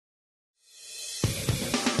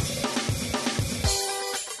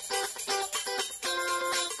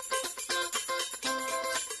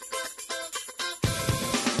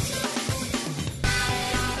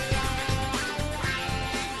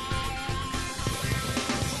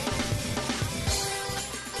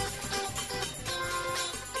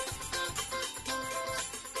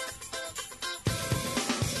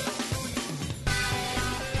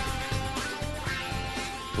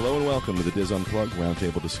Hello and welcome to the Diz Unplugged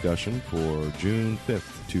Roundtable discussion for June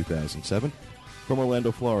 5th, 2007. From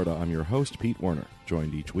Orlando, Florida, I'm your host, Pete Werner,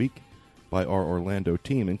 joined each week by our Orlando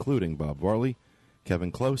team, including Bob Varley,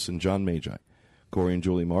 Kevin Close, and John Magi. Corey and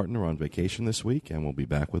Julie Martin are on vacation this week and will be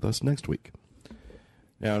back with us next week.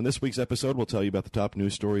 Now, in this week's episode, we'll tell you about the top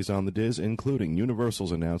news stories on the Diz, including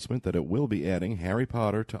Universal's announcement that it will be adding Harry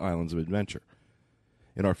Potter to Islands of Adventure.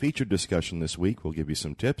 In our featured discussion this week, we'll give you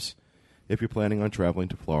some tips if you're planning on traveling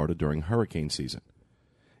to Florida during hurricane season.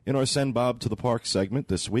 In our Send Bob to the Park segment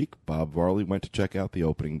this week, Bob Varley went to check out the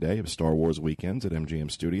opening day of Star Wars Weekends at MGM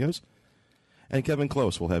Studios, and Kevin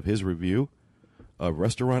Close will have his review of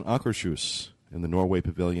Restaurant Akershus in the Norway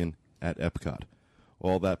Pavilion at Epcot.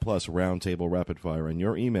 All that plus Roundtable Rapid Fire and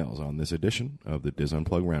your emails on this edition of the Diz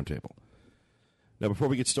Unplugged Roundtable. Now, before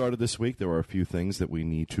we get started this week, there are a few things that we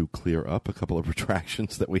need to clear up, a couple of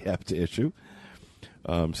retractions that we have to issue.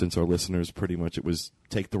 Since our listeners pretty much, it was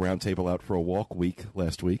take the Roundtable out for a walk week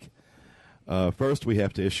last week. First, we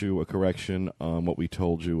have to issue a correction on what we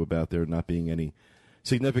told you about there not being any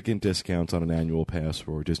significant discounts on an annual pass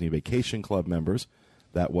for Disney Vacation Club members.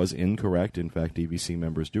 That was incorrect. In fact, DVC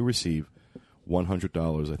members do receive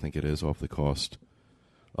 $100, I think it is, off the cost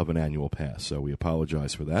of an annual pass. So we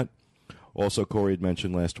apologize for that. Also, Corey had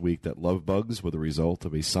mentioned last week that love bugs were the result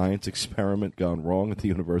of a science experiment gone wrong at the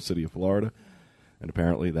University of Florida. And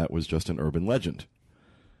apparently that was just an urban legend.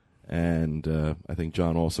 And I think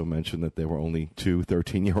John also mentioned that there were only two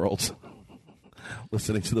 13-year-olds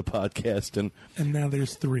listening to the podcast. And now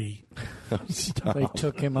there's 3. They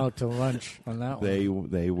took him out to lunch on that one.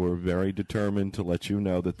 They were very determined to let you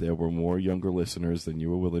know that there were more younger listeners than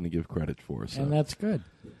you were willing to give credit for. So. And that's good.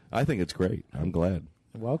 I think it's great. I'm glad.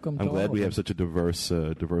 Welcome to I'm glad all we of have such a diverse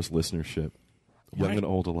listenership, young and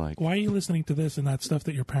old alike. Why are you listening to this and not stuff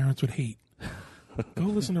that your parents would hate? Go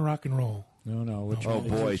listen to rock and roll. No. Oh,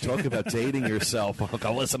 boy, talk about dating yourself.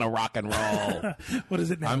 Go listen to rock and roll. What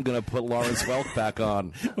is it now? I'm going to put Lawrence Welk back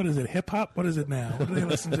on. What is it, hip-hop? What is it now? What do they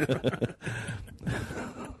listen to?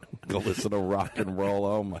 Go listen to rock and roll.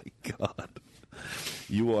 Oh, my God.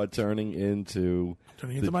 You are turning into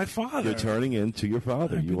my father. You're turning into your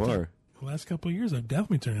father. You are. The last couple of years, I've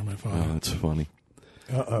definitely turned into my father. Oh, that's funny.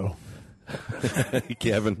 Uh-oh.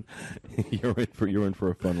 Kevin, you're in for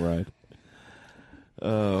a fun ride.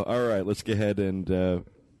 All right, let's go ahead and...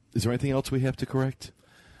 is there anything else we have to correct?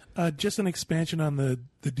 Just an expansion on the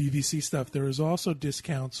DVC stuff. There is also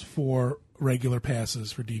discounts for regular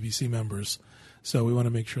passes for DVC members. So we want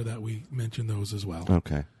to make sure that we mention those as well.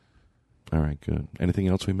 Okay. All right, good. Anything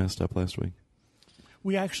else we messed up last week?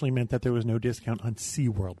 We actually meant that there was no discount on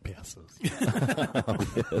SeaWorld passes. Oh,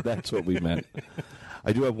 yeah, that's what we meant.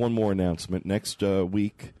 I do have one more announcement. Next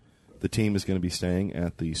week, the team is going to be staying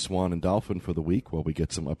at the Swan and Dolphin for the week while we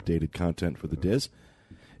get some updated content for the Diz.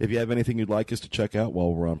 If you have anything you'd like us to check out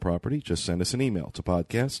while we're on property, just send us an email to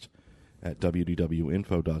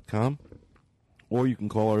podcast@wdwinfo.com, or you can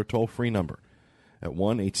call our toll-free number at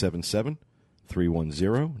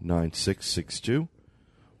 1-877-310-9662,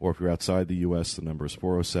 or if you're outside the U.S., the number is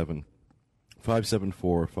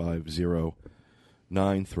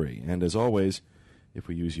 407-574-5093. And as always, if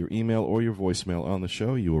we use your email or your voicemail on the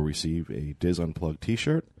show, you will receive a Diz Unplugged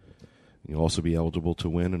t-shirt. You'll also be eligible to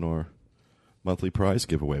win in our monthly prize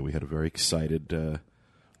giveaway. We had a very excited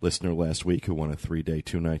listener last week who won a 3-day,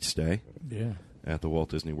 2-night stay at the Walt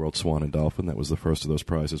Disney World Swan and Dolphin. That was the first of those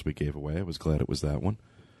prizes we gave away. I was glad it was that one.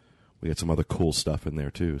 We had some other cool stuff in there,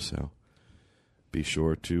 too, so be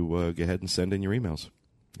sure to go ahead and send in your emails.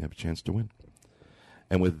 You have a chance to win.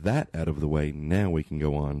 And with that out of the way, now we can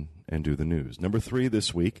go on and do the news. Number 3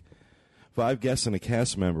 this week, 5 guests and a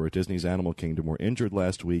cast member at Disney's Animal Kingdom were injured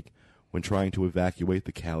last week when trying to evacuate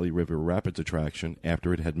the Cali River Rapids attraction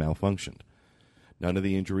after it had malfunctioned. None of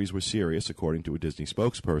the injuries were serious, according to a Disney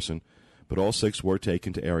spokesperson, but all 6 were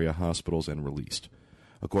taken to area hospitals and released.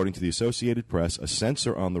 According to the Associated Press, a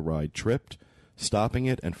sensor on the ride tripped, stopping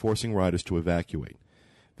it and forcing riders to evacuate.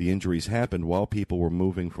 The injuries happened while people were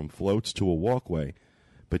moving from floats to a walkway,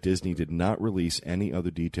 but Disney did not release any other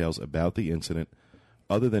details about the incident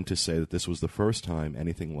other than to say that this was the first time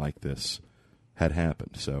anything like this had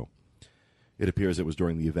happened. So it appears it was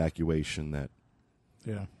during the evacuation that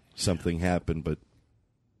something happened, but...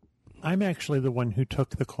 I'm actually the one who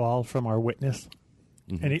took the call from our witness,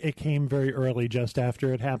 and it came very early just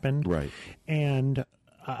after it happened. Right. And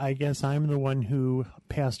I guess I'm the one who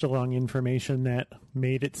passed along information that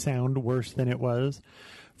made it sound worse than it was.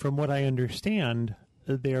 From what I understand,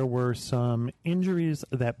 there were some injuries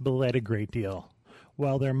that bled a great deal.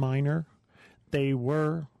 While they're minor, they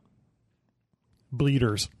were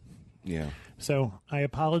bleeders. Yeah. So I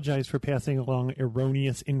apologize for passing along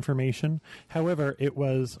erroneous information. However, it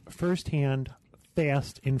was firsthand,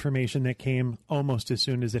 fast information that came almost as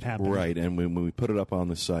soon as it happened. Right, and when we put it up on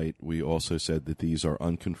the site, we also said that these are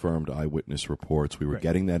unconfirmed eyewitness reports. We were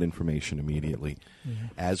getting that information immediately. Mm-hmm.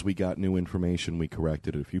 As we got new information, we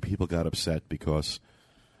corrected it. A few people got upset because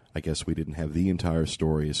I guess we didn't have the entire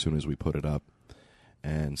story as soon as we put it up.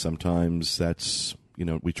 And sometimes that's,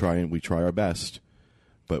 we try our best.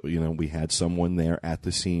 But, we had someone there at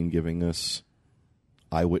the scene giving us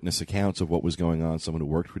eyewitness accounts of what was going on, someone who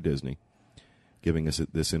worked for Disney, giving us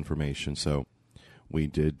this information. So we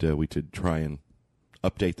did try and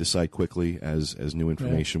update the site quickly as new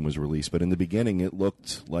information was released. But in the beginning, it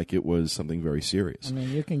looked like it was something very serious. I mean,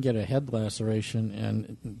 you can get a head laceration,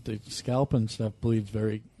 and the scalp and stuff bleeds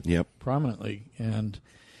very prominently, and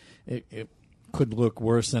it could look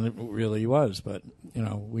worse than it really was. But,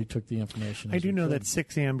 we took the information. I do know that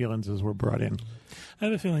 6 ambulances were brought in. I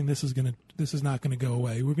have a feeling this is not going to go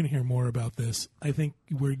away. We're going to hear more about this. I think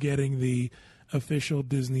we're getting the official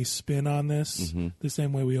Disney spin on this, the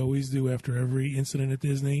same way we always do after every incident at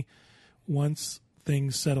Disney. Once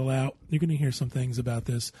things settle out, you're going to hear some things about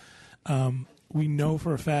this. We know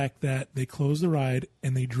for a fact that they closed the ride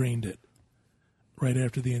and they drained it right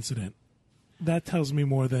after the incident. That tells me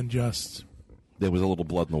more than just... There was a little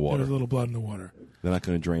blood in the water. There was a little blood in the water. They're not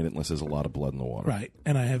going to drain it unless there's a lot of blood in the water. Right.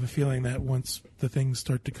 And I have a feeling that once the things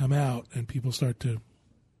start to come out and people start to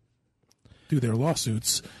do their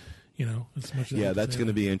lawsuits... as much as that's going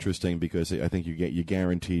to be interesting because I think you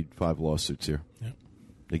guaranteed 5 lawsuits here. Yep.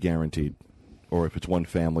 You're guaranteed. Or if it's one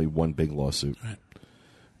family, one big lawsuit. Right.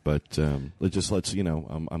 But it just lets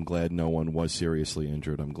I'm glad no one was seriously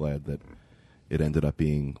injured. I'm glad that it ended up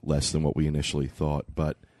being less than what we initially thought.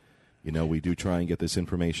 But, we do try and get this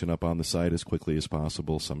information up on the site as quickly as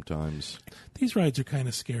possible sometimes. These rides are kind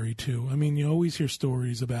of scary, too. I mean, you always hear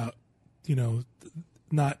stories about,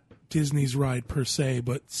 not Disney's ride per se,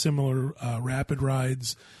 but similar rapid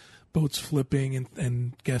rides, boats flipping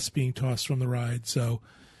and guests being tossed from the ride. So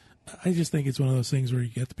I just think it's one of those things where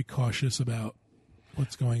you have to be cautious about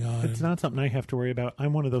what's going on. It's not something I have to worry about.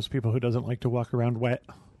 I'm one of those people who doesn't like to walk around wet.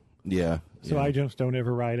 Yeah. So I just don't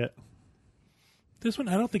ever ride it. This one,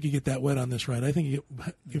 I don't think you get that wet on this ride. I think you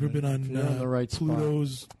ever been on the right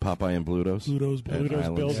Pluto's? Popeye and Bluto's? Pluto's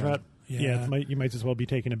Bill's Hut. Yeah, you might as well be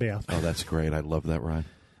taking a bath. Oh, that's great. I love that ride.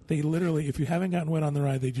 They literally, if you haven't gotten wet on the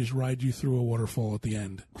ride, they just ride you through a waterfall at the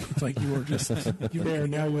end. It's like you were just you there,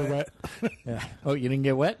 now you're wet. Yeah. Oh, you didn't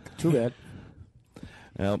get wet? Too bad.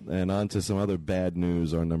 Well, and on to some other bad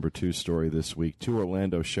news, our number 2 story this week. 2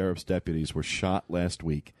 Orlando sheriff's deputies were shot last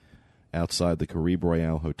week outside the Caribe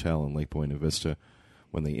Royale Hotel in Lake Buena Vista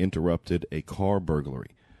when they interrupted a car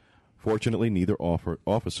burglary. Fortunately, neither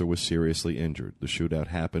officer was seriously injured. The shootout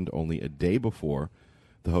happened only a day before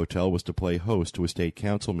the hotel was to play host to a state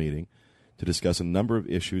council meeting to discuss a number of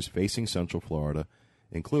issues facing Central Florida,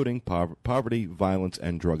 including poverty, violence,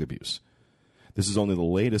 and drug abuse. This is only the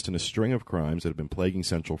latest in a string of crimes that have been plaguing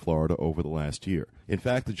Central Florida over the last year. In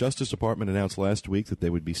fact, the Justice Department announced last week that they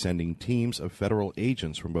would be sending teams of federal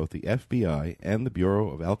agents from both the FBI and the Bureau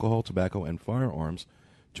of Alcohol, Tobacco, and Firearms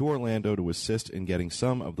to Orlando to assist in getting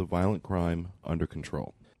some of the violent crime under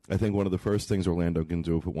control. I think one of the first things Orlando can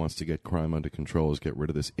do if it wants to get crime under control is get rid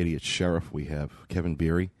of this idiot sheriff we have, Kevin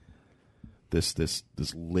Beery. This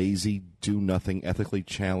lazy, do-nothing, ethically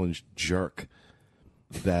challenged jerk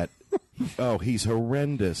that, he's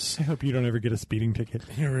horrendous. I hope you don't ever get a speeding ticket.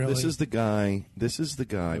 Really? This is the guy.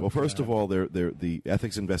 Well, first of all, the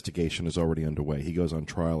ethics investigation is already underway. He goes on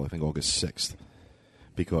trial, I think, August 6th,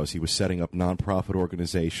 because he was setting up nonprofit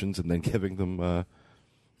organizations and then giving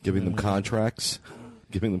them contracts.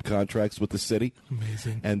 Giving them contracts with the city.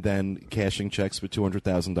 Amazing. And then cashing checks for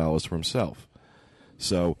 $200,000 for himself.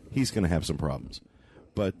 So he's going to have some problems.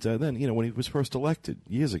 But then, when he was first elected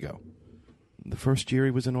years ago, the first year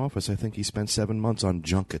he was in office, I think he spent 7 months on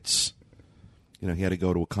junkets. He had to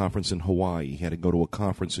go to a conference in Hawaii. He had to go to a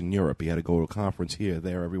conference in Europe. He had to go to a conference here,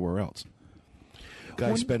 there, everywhere else.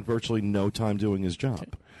 Guy spent virtually no time doing his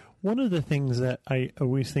job. One of the things that I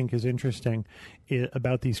always think is interesting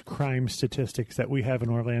about these crime statistics that we have in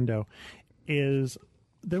Orlando is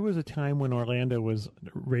there was a time when Orlando was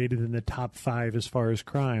rated in the top 5 as far as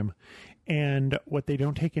crime, and what they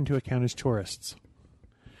don't take into account is tourists.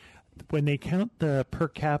 When they count the per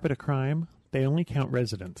capita crime, they only count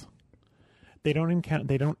residents. They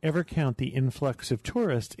don't ever count the influx of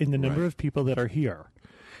tourists in the number of people that are here.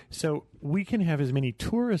 So we can have as many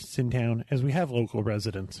tourists in town as we have local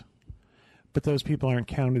residents, but those people aren't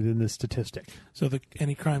counted in this statistic. So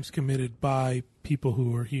any crimes committed by people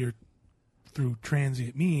who are here through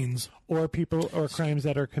transient means, or crimes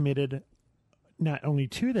that are committed not only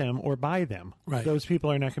to them or by them. Right. Those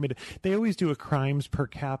people are not committed. They always do a crimes per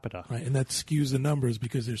capita. Right, and that skews the numbers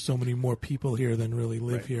because there's so many more people here than really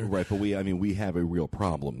live here. Right, but we have a real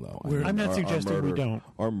problem, though. I'm not suggesting we don't.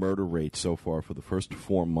 Our murder rate so far for the first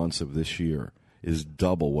 4 months of this year is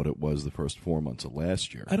double what it was the first 4 months of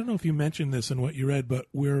last year. I don't know if you mentioned this in what you read, but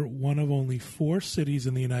we're one of only 4 cities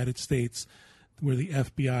in the United States where the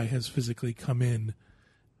FBI has physically come in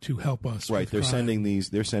to help us. Right, they're sending these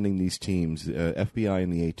teams. FBI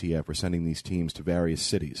and the ATF are sending these teams to various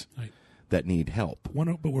cities that need help.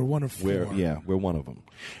 But we're one of 4. We're one of them.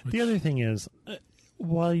 The other thing is,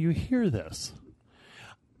 while you hear this,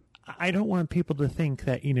 I don't want people to think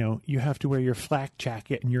that you have to wear your flak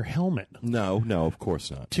jacket and your helmet. No, of course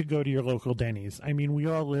not. To go to your local Denny's. I mean, we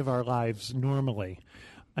all live our lives normally.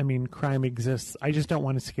 I mean, crime exists. I just don't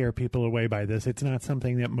want to scare people away by this. It's not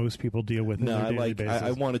something that most people deal with on a daily basis.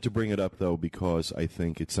 I wanted to bring it up, though, because I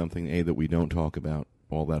think it's something, A, that we don't talk about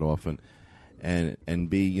all that often, and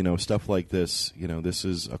B, stuff like this, this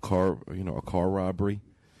is a car robbery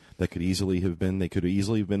that could easily have been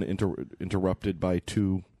interrupted by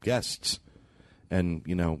 2 guests and,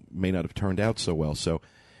 may not have turned out so well. So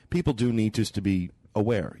people do need just to be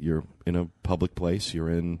aware. You're in a public place. You're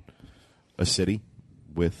in a city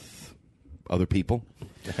with other people,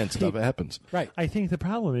 and stuff happens. Right. I think the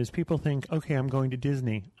problem is people think, okay, I'm going to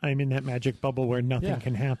Disney. I'm in that magic bubble where nothing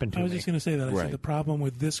can happen to me. I was just going to say that. I said the problem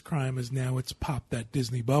with this crime is now it's popped that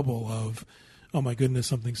Disney bubble of, oh my goodness,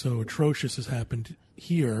 something so atrocious has happened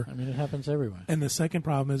here. I mean, it happens everywhere. And the second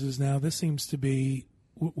problem is now this seems to be,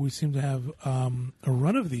 we seem to have a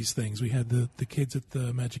run of these things. We had the kids at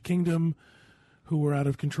the Magic Kingdom who were out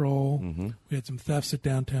of control. Mm-hmm. We had some thefts at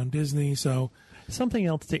Downtown Disney. So something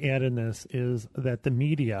else to add in this is that the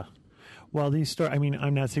media, while these stories, I mean,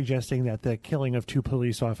 I'm not suggesting that the killing of 2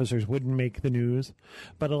 police officers wouldn't make the news,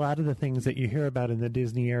 but a lot of the things that you hear about in the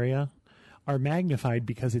Disney area are magnified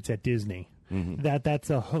because it's at Disney. Mm-hmm. That's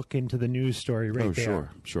a hook into the news story right there.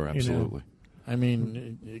 Sure, absolutely. I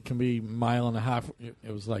mean, it can be 1.5 miles.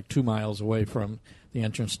 It was like 2 miles away from the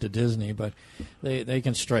entrance to Disney, but they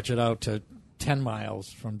can stretch it out to 10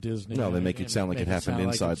 miles from Disney. No, they make it sound like it happened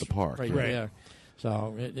inside the park. Right there.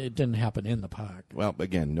 So it didn't happen in the park. Well,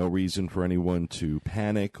 again, no reason for anyone to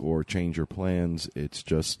panic or change your plans. It's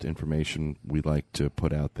just information we like to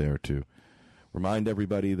put out there to remind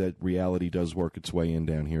everybody that reality does work its way in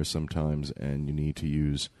down here sometimes, and you need to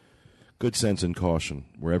use good sense and caution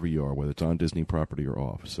wherever you are, whether it's on Disney property or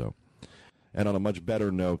off. So, and on a much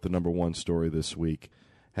better note, the number 1 story this week,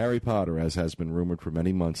 Harry Potter, as has been rumored for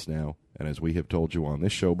many months now, and as we have told you on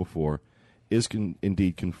this show before, is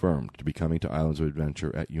indeed confirmed to be coming to Islands of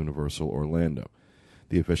Adventure at Universal Orlando.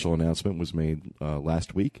 The official announcement was made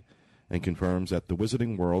last week and confirms that the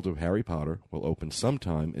Wizarding World of Harry Potter will open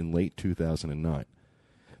sometime in late 2009.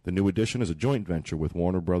 The new addition is a joint venture with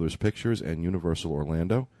Warner Brothers Pictures and Universal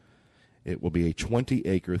Orlando. It will be a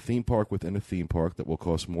 20-acre theme park within a theme park that will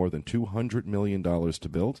cost more than $200 million to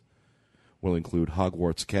build. Will include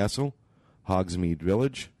Hogwarts Castle, Hogsmeade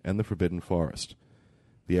Village, and the Forbidden Forest.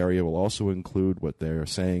 The area will also include what they are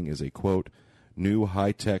saying is a, quote, new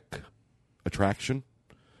high-tech attraction,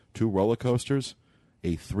 2 roller coasters,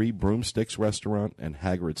 a 3 broomsticks restaurant, and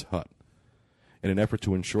Hagrid's Hut. In an effort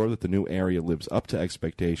to ensure that the new area lives up to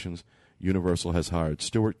expectations, Universal has hired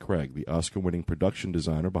Stuart Craig, the Oscar-winning production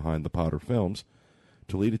designer behind the Potter films,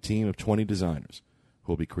 to lead a team of 20 designers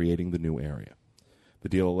who will be creating the new area. The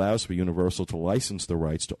deal allows for Universal to license the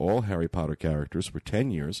rights to all Harry Potter characters for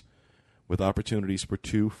 10 years, with opportunities for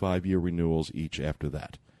 2 5-year renewals each after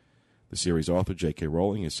that. The series author J.K.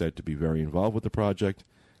 Rowling is said to be very involved with the project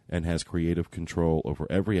and has creative control over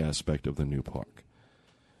every aspect of the new park.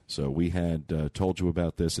 So we had told you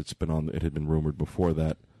about this. It had been rumored before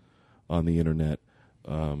that on the internet,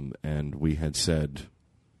 and we had said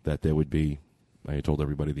that there would be. I had told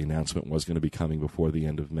everybody the announcement was going to be coming before the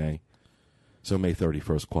end of May, so May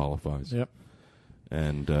 31st qualifies. Yep.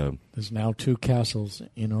 And there's now 2 castles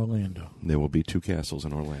in Orlando. There will be 2 castles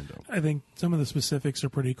in Orlando. I think some of the specifics are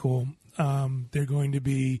pretty cool. They're going to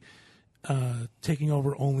be taking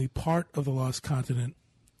over only part of the Lost Continent,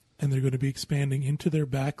 and they're going to be expanding into their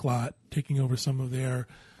back lot, taking over some of their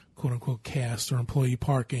quote-unquote cast or employee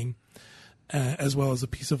parking, as well as a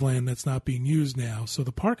piece of land that's not being used now. So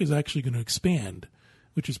the park is actually going to expand,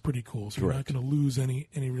 which is pretty cool. So Correct. You're not going to lose any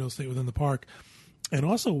real estate within the park. And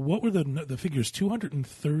also, what were the figures?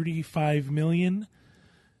 235 million,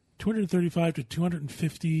 235 to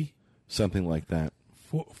 250, something like that,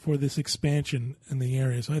 for this expansion in the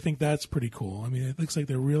area. So I think that's pretty cool. I mean, it looks like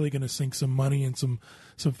they're really going to sink some money and some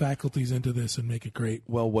faculties into this and make it great.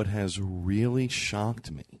 Well, what has really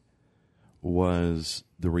shocked me was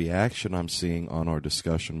the reaction I'm seeing on our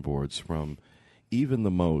discussion boards from even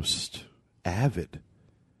the most avid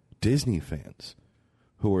Disney fans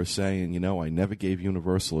who are saying, I never gave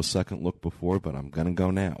Universal a second look before, but I'm going to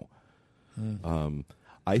go now.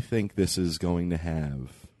 I think this is going to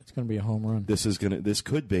have... It's going to be a home run. This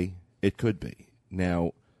could be. It could be.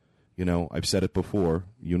 Now, I've said it before,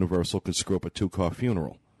 Universal could screw up a 2-car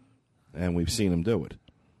funeral, and we've seen them do it.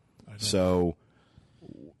 So,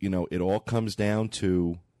 it all comes down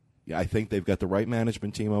to, I think they've got the right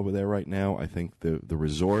management team over there right now. I think the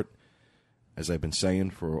resort, as I've been saying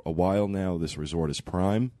for a while now, this resort is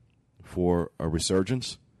prime for a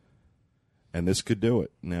resurgence, and this could do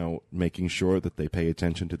it. Now, making sure that they pay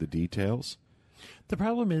attention to the details. The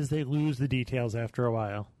problem is they lose the details after a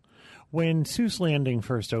while. When Seuss Landing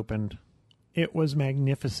first opened, it was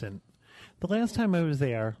magnificent. The last time I was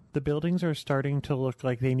there, the buildings are starting to look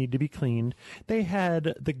like they need to be cleaned. They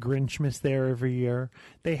had the Grinchmas there every year.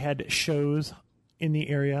 They had shows in the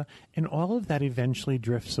area, and all of that eventually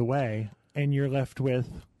drifts away, and you're left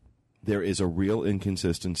with... There is a real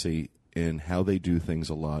inconsistency in how they do things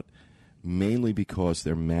a lot, mainly because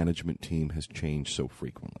their management team has changed so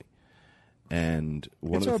frequently. And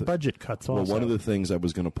it's our budget cuts also. Well, one of the things I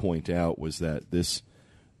was going to point out was that this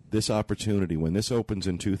opportunity, when this opens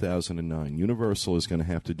in 2009, Universal is going to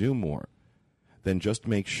have to do more than just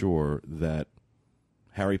make sure that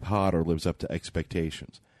Harry Potter lives up to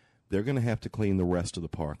expectations. They're going to have to clean the rest of the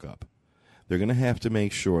park up. They're going to have to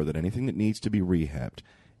make sure that anything that needs to be rehabbed,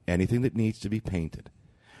 anything that needs to be painted,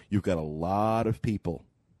 you've got a lot of people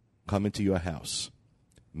coming to your house.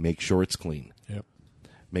 Make sure it's clean. Yep.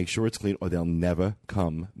 Make sure it's clean or they'll never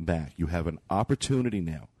come back. You have an opportunity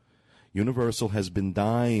now. Universal has been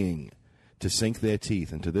dying to sink their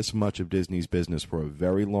teeth into this much of Disney's business for a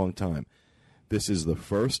very long time. This is the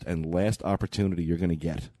first and last opportunity you're going to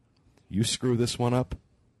get. You screw this one up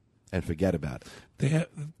and forget about it.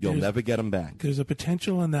 You'll never get them back. There's a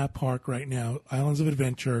potential in that park right now, Islands of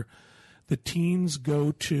Adventure. The teens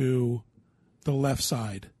go to the left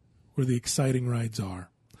side where the exciting rides are.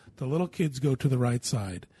 The little kids go to the right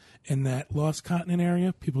side. In that Lost Continent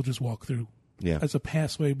area, people just walk through as a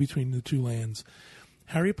passway between the two lands.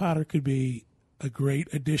 Harry Potter could be a great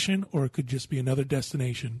addition, or it could just be another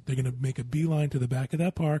destination. They're going to make a beeline to the back of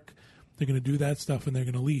that park. They're going to do that stuff, and they're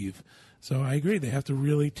going to leave. So I agree. They have to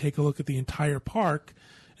really take a look at the entire park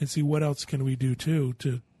and see what else can we do, too,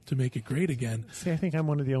 to make it great again. See, I think I'm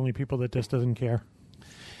one of the only people that just doesn't care.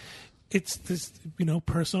 It's this,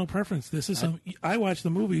 personal preference. This is I watch the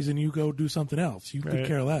movies and you go do something else. You could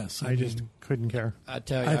care less. I just couldn't care. I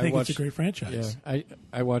tell you, I think it's a great franchise. Yeah,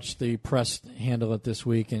 I watched the press handle it this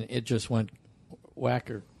week, and it just went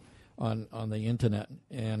whacker on the internet,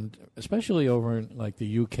 and especially over in like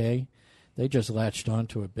the UK, they just latched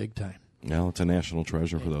onto it big time. Well, it's a national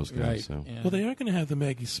treasure for those guys. Right. So. Yeah. Well, they are going to have the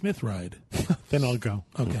Maggie Smith ride. Then I'll go.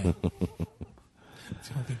 Okay. That's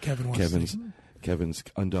the only thing Kevin wants. Kevin's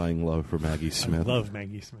undying love for Maggie Smith. I love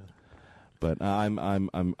Maggie Smith. But I'm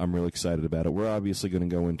really excited about it. We're obviously going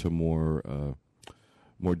to go into more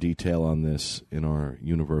detail on this in our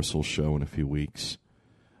Universal show in a few weeks.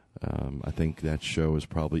 I think that show is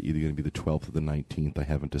probably either going to be the 12th or the 19th. I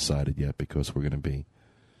haven't decided yet because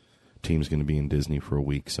team's going to be in Disney for a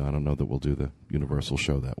week, so I don't know that we'll do the Universal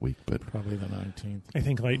show that week. But probably the 19th. I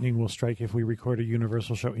think lightning will strike if we record a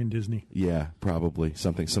Universal show in Disney. Yeah, probably.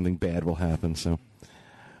 Something bad will happen. So,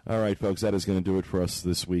 all right, folks, that is going to do it for us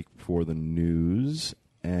this week for the news.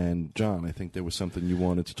 And, John, I think there was something you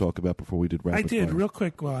wanted to talk about before we did rapid fire. I did, real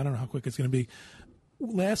quick. Well, I don't know how quick it's going to be.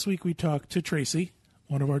 Last week we talked to Tracy,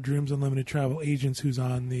 one of our Dreams Unlimited travel agents who's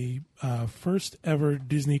on the first ever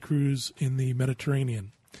Disney cruise in the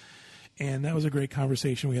Mediterranean. And that was a great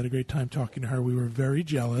conversation. We had a great time talking to her. We were very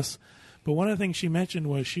jealous. But one of the things she mentioned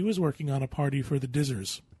was she was working on a party for the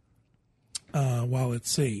Dizzers while at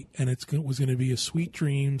sea. And it was going to be a Sweet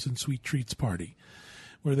Dreams and Sweet Treats party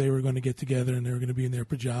where they were going to get together and they were going to be in their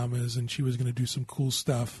pajamas and she was going to do some cool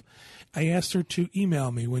stuff. I asked her to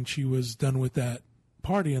email me when she was done with that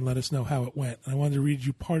party and let us know how it went. And I wanted to read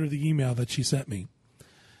you part of the email that she sent me.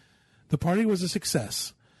 The party was a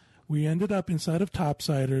success. We ended up inside of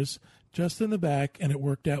Topsiders, just in the back, and it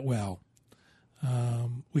worked out well.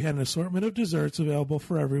 We had an assortment of desserts available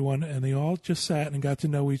for everyone, and they all just sat and got to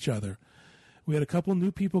know each other. We had a couple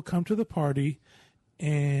new people come to the party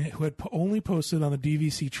and who had only posted on the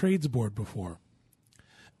DVC trades board before.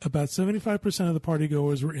 About 75% of the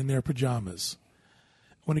partygoers were in their pajamas.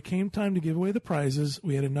 When it came time to give away the prizes,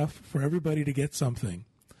 we had enough for everybody to get something.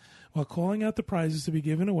 While calling out the prizes to be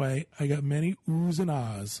given away, I got many oohs and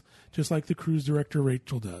ahs, just like the cruise director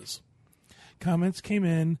Rachel does. Comments came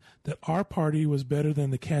in that our party was better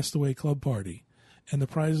than the Castaway Club party, and the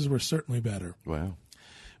prizes were certainly better. Wow.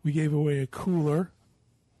 We gave away a cooler,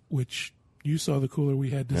 which you saw the cooler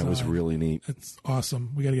we had designed. That was really neat. It's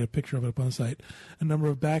awesome. We got to get a picture of it up on the site. A number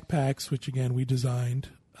of backpacks, which, again, we designed.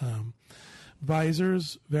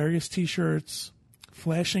 Visors, various T-shirts,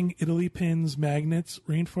 flashing Italy pins, magnets,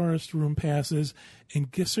 rainforest room passes,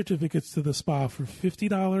 and gift certificates to the spa for $50,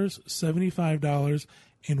 $75,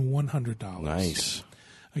 and $100. Nice.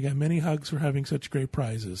 I got many hugs for having such great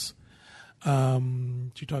prizes.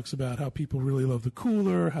 She talks about how people really love the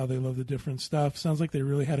cooler, how they love the different stuff. Sounds like they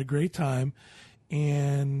really had a great time.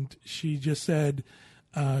 And she just said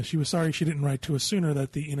she was sorry she didn't write to us sooner,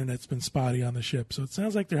 that the internet's been spotty on the ship. So it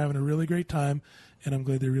sounds like they're having a really great time, and I'm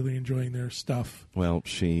glad they're really enjoying their stuff. Well,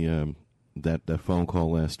 she that phone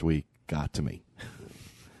call last week got to me.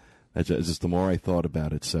 It's just the more I thought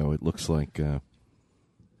about it, so it looks like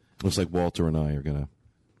Walter and I are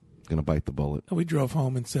gonna bite the bullet. We drove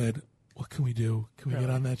home and said, what can we do? Can we get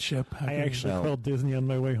on that ship? I actually called Disney on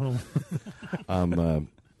my way home.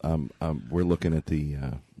 We're looking at the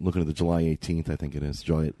July 18th, I think it is.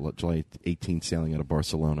 July 18th sailing out of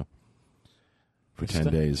Barcelona for 10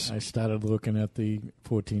 days. I started looking at the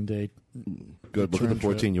 14-day. Good. Look at the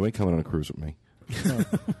 14. Trip. You ain't coming on a cruise with me.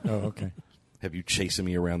 Oh, okay. Have you chasing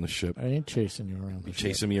me around the ship? I ain't chasing you around the ship.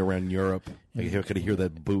 Chasing me around Europe. Yeah. I could hear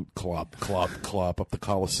that boot clop, clop, clop up the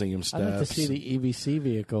Colosseum steps. I'd like to see the EVC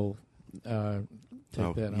vehicle take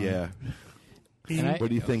that on. Yeah. What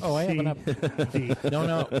do you think? Oh, I have an up.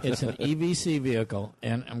 No, it's an EVC vehicle,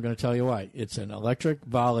 and I'm going to tell you why. It's an electric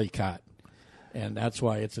volley cot, and that's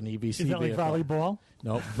why it's an EVC Is that vehicle. like volleyball?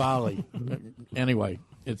 No, volley. Anyway,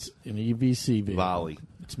 it's an EVC vehicle. Volley.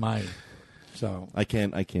 It's mine. So I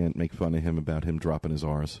can't make fun of him about him dropping his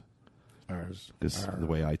R's. R's. This the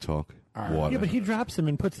way I talk. R. Water. Yeah, but he drops them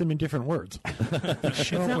and puts them in different words.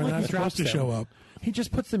 It's not like he drops to them. show up. He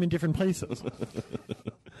just puts them in different places.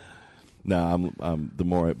 No, the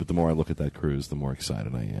more I look at that cruise, the more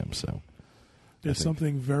excited I am. So there's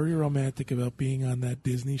something very romantic about being on that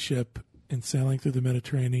Disney ship and sailing through the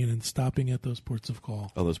Mediterranean and stopping at those ports of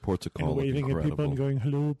call. Oh, those ports of call And waving look at people and going,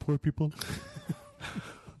 "Hello, poor people."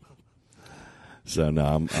 So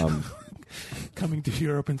no, I'm coming to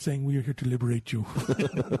Europe and saying we are here to liberate you.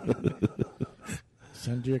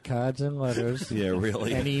 Send your cards and letters. Yeah,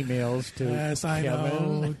 really. And emails to yes, I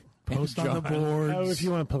Kevin. know. Post on the boards. Oh, if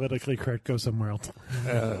you want politically correct, go somewhere else.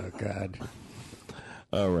 Oh, God.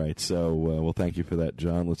 All right. So, well, thank you for that,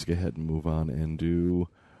 John. Let's go ahead and move on and do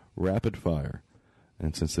rapid fire.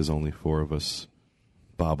 And since there's only 4 of us,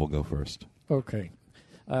 Bob will go first. Okay.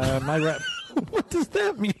 What does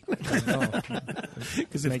that mean?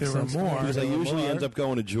 Because if there were more, because I usually end up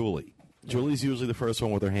going to Julie. Julie's usually the first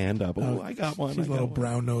one with her hand up. Oh, I got one. She's a little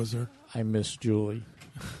brown noser. I miss Julie.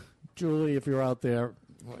 Julie, if you're out there,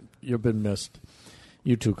 you've been missed.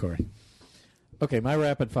 You too, Corey. Okay, my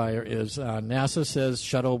rapid fire is NASA says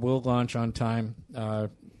shuttle will launch on time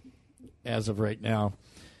as of right now.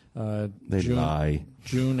 They lie.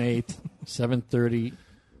 June 8th, 7:30,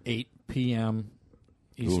 8 p.m.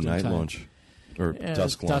 Eastern night time. Launch. Or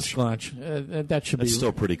dusk launch. Dusk launch. That should be... It's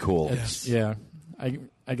still pretty cool. Yes. Yeah.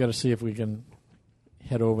 I got to see if we can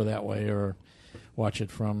head over that way or watch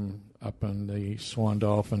it from up in the Swan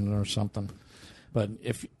Dolphin or something. But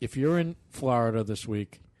if you're in Florida this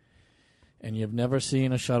week and you've never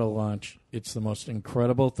seen a shuttle launch, it's the most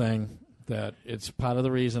incredible thing. That it's part of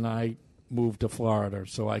the reason I moved to Florida,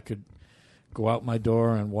 so I could go out my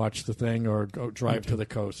door and watch the thing or go drive to the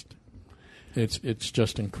coast. It's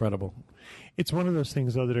just incredible. It's one of those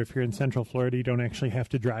things, though, that if you're in Central Florida, you don't actually have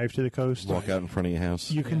to drive to the coast. Walk out in front of your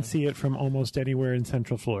house. You can see it from almost anywhere in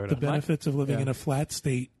Central Florida. The benefits of living in a flat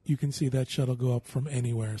state, you can see that shuttle go up from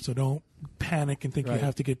anywhere. So don't panic and think you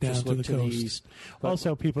have to get down Just to look the coast. east.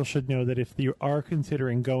 Also, people should know that if you are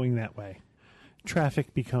considering going that way,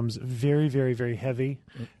 traffic becomes very, very, very heavy.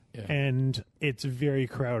 Yeah. And it's very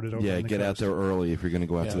crowded over on the get coast. out there early if you're going to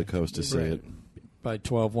go out to the coast to see it. By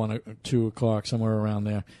 12, 1, or 2 o'clock, somewhere around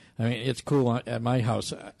there. I mean, it's cool. At my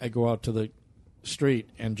house, I go out to the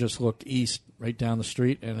street and just look east right down the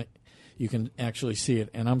street, and you can actually see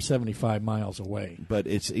it. And I'm 75 miles away. But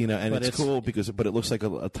it's it's cool because it looks like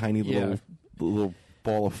a tiny little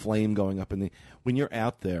ball of flame going up in the. When you're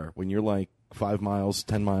out there, when you're like 5 miles,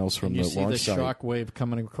 10 miles from the launch site, you see the shock wave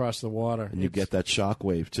coming across the water, and you get that shock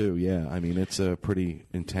wave too. Yeah, I mean it's a pretty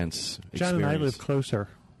intense experience. John and I live closer.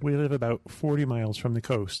 We live about 40 miles from the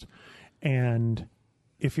coast, and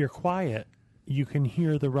if you're quiet, you can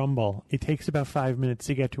hear the rumble. It takes about 5 minutes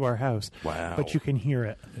to get to our house. Wow. But you can hear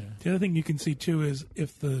it. Yeah. The other thing you can see, too, is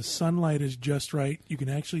if the sunlight is just right, you can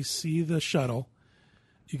actually see the shuttle.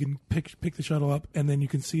 You can pick the shuttle up, and then you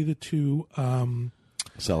can see the two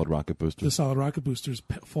solid rocket boosters. The solid rocket boosters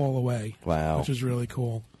fall away. Wow. Which is really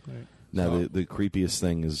cool. Right. Now, the creepiest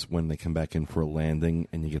thing is when they come back in for a landing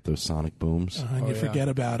and you get those sonic booms. And you forget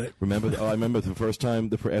about it. Remember? I remember the first time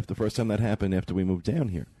that happened after we moved down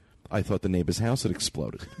here. I thought the neighbor's house had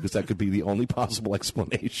exploded because that could be the only possible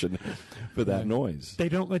explanation for that noise. They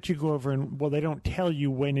don't let you go over they don't tell you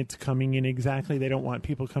when it's coming in exactly. They don't want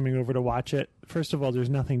people coming over to watch it. First of all, there's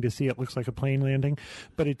nothing to see. It looks like a plane landing,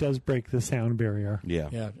 but it does break the sound barrier.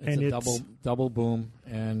 Yeah. It's double boom,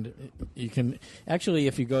 and you can actually,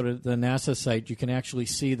 if you go to the NASA site, you can actually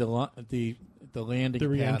see the landing the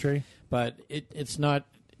reentry, path, but it's not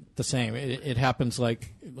the same. It happens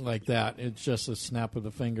like that. It's just a snap of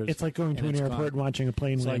the fingers. It's like going to an airport and watching a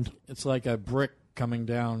plane land. It's like a brick coming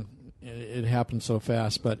down. It happens so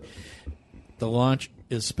fast, but the launch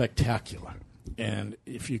is spectacular. And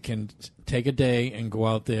if you can take a day and go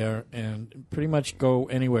out there and pretty much go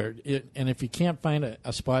anywhere, and if you can't find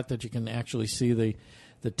a spot that you can actually see the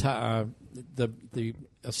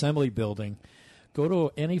assembly building, go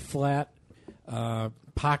to any flat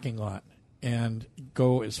parking lot and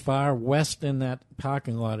go as far west in that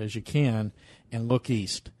parking lot as you can and look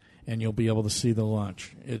east, and you'll be able to see the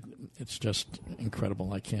launch. It's just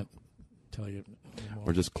incredible. I can't tell you anymore.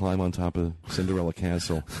 Or just climb on top of Cinderella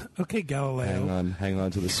Castle. Okay, Galileo. Hang on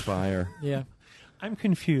to the spire. Yeah. I'm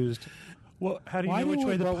confused. Well, how do you know which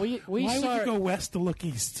way why would you go west to look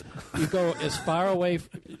east? You go as far away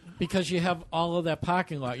because you have all of that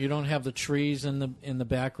parking lot. You don't have the trees in the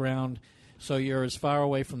background. So you're as far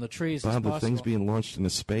away from the trees as possible. The thing's being launched into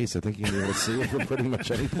space. I think you're going to be able to see it from pretty much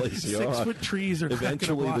any place you are. 6-foot trees are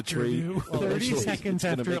eventually block the tree. Your view. 30 seconds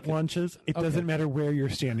after it launches, it doesn't matter where you're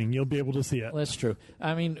standing. You'll be able to see it. That's true.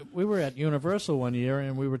 I mean, we were at Universal one year,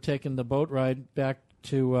 and we were taking the boat ride back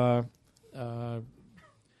to Hard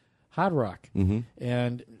Rock. Mm-hmm.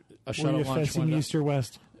 And a shuttle were you launch facing east or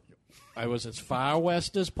west? I was as far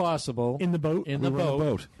west as possible. In the boat? In the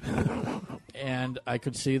boat. And I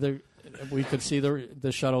could see we could see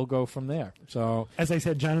the shuttle go from there. So, as I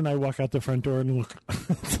said, John and I walk out the front door and look.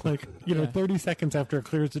 It's like 30 seconds after it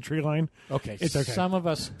clears the tree line. Okay, it's okay. Some of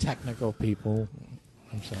us technical people.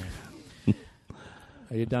 I'm sorry.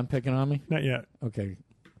 Are you done picking on me? Not yet. Okay.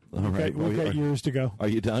 All right. We've got years to go. Are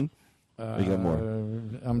you done? You got more?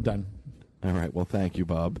 I'm done. All right. Well, thank you,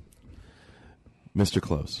 Bob. Mr.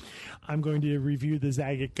 Close. I'm going to review the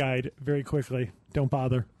Zagat guide very quickly. Don't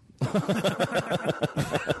bother.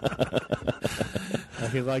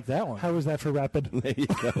 I like that one. How was that for rapid? There you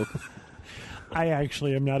go. I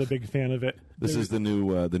actually am not a big fan of it. This is the new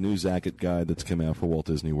Zagat guide that's come out for Walt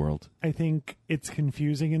Disney World. I think it's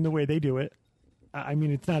confusing in the way they do it. I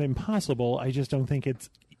mean, it's not impossible. I just don't think it's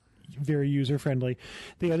very user-friendly.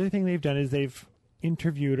 The other thing they've done is they've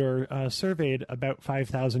interviewed or surveyed about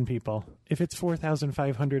 5,000 people. If it's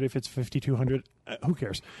 4,500, if it's 5,200, who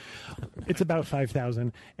cares? It's about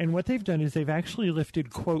 5,000. And what they've done is they've actually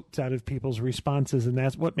lifted quotes out of people's responses, and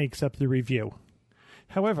that's what makes up the review.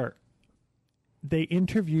 However, they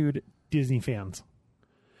interviewed Disney fans.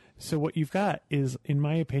 So what you've got is, in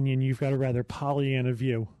my opinion, you've got a rather Pollyanna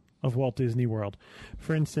view of Walt Disney World.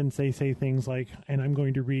 For instance, they say things like, and I'm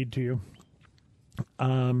going to read to you,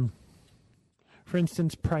 for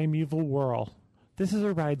instance, Primeval Whirl. This is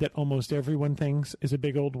a ride that almost everyone thinks is a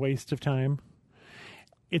big old waste of time.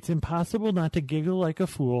 It's impossible not to giggle like a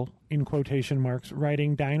fool, in quotation marks,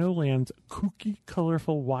 riding Dino Land's kooky,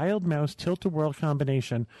 colorful, wild mouse tilt-a-whirl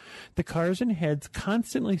combination. The cars and heads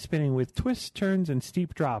constantly spinning with twists, turns, and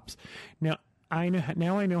steep drops. Now I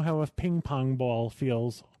know how a ping pong ball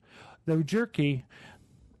feels. Though jerky,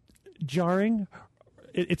 jarring,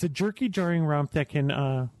 it's a jerky, jarring romp that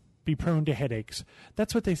can be prone to headaches.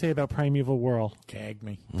 That's what they say about Primeval Whirl. Gag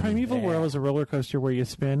me. Primeval Whirl is a roller coaster where you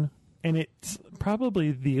spin, and it's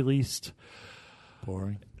probably the least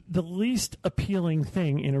boring, the least appealing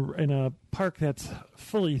thing in a park that's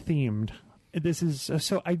fully themed. This is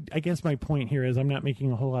so. I guess my point here is I'm not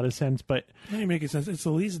making a whole lot of sense, but you're making sense. It's the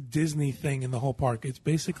least Disney thing in the whole park. It's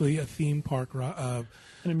basically a theme park, an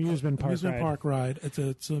amusement park ride.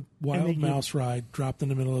 It's a wild mouse ride dropped in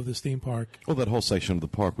the middle of this theme park. Well, that whole section of the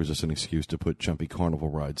park was just an excuse to put jumpy carnival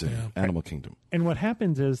rides in Animal Kingdom. And what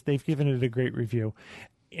happens is they've given it a great review.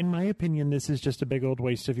 in my opinion, this is just a big old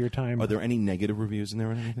waste of your time. Are there any negative reviews in there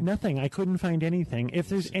or anything? Nothing. I couldn't find anything. If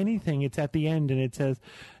there's anything, it's at the end, and it says,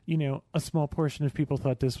 a small portion of people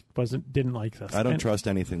thought this didn't like this. I don't trust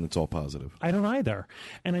anything that's all positive. I don't either.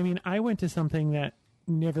 And I mean, I went to something that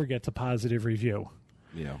never gets a positive review.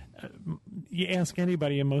 Yeah. You ask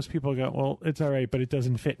anybody, and most people go, well, it's all right, but it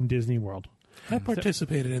doesn't fit in Disney World. I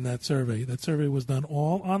participated in that survey. That survey was done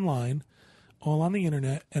all online, all on the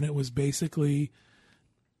internet, and it was basically,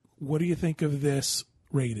 what do you think of this?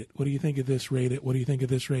 Rate it. What do you think of this? Rate it. What do you think of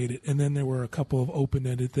this? Rate it. And then there were a couple of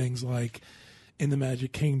open-ended things like, in the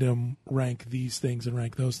Magic Kingdom, rank these things and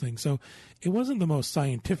rank those things. So it wasn't the most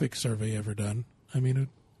scientific survey ever done. I mean,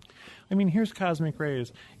 here's Cosmic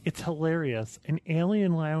Rays. It's hilarious. An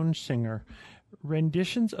alien lounge singer,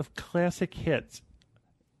 renditions of classic hits.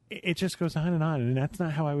 It just goes on, and that's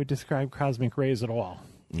not how I would describe Cosmic Rays at all.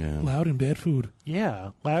 Yeah. Loud and bad food. Yeah,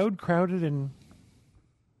 loud, crowded, and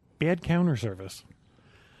bad counter service.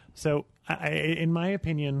 So, in my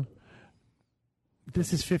opinion,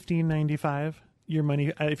 this is $15.95. Your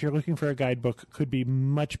money, if you're looking for a guidebook, could be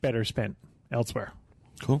much better spent elsewhere.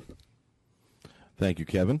 Cool. Thank you,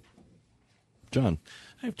 Kevin. John.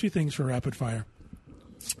 I have two things for rapid fire.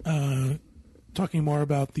 Talking more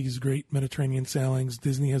about these great Mediterranean sailings,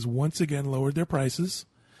 Disney has once again lowered their prices.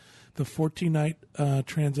 The 14-night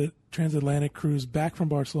transatlantic cruise back from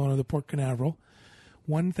Barcelona to Port Canaveral,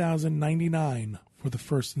 $1,099 for the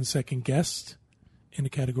first and second guest in a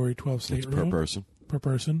Category 12 stateroom. Per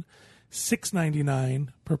person. $699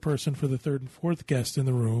 per person for the third and fourth guest in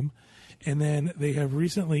the room. And then they have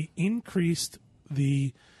recently increased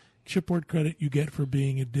the shipboard credit you get for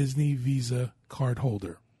being a Disney Visa card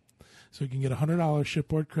holder. So you can get $100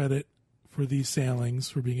 shipboard credit for these sailings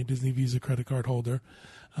for being a Disney Visa credit card holder.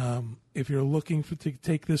 If you're looking to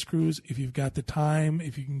take this cruise, if you've got the time,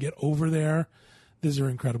 if you can get over there, these are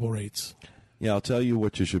incredible rates. Yeah, I'll tell you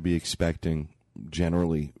what you should be expecting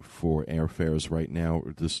generally for airfares right now.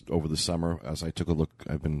 Over the summer, as I took a look,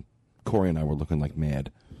 Corey and I were looking like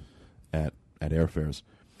mad at airfares.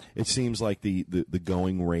 It seems like the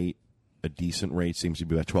going rate, a decent rate, seems to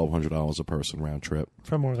be about $1,200 a person round trip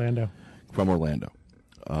from Orlando.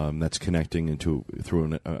 That's connecting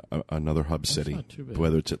through another hub city,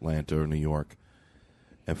 whether it's Atlanta or New York,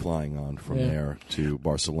 and flying on from there to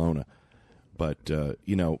Barcelona. But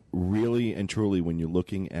really and truly, when you're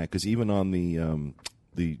looking at, because even on the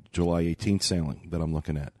July 18th sailing that I'm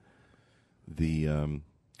looking at, the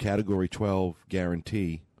Category 12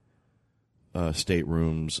 guarantee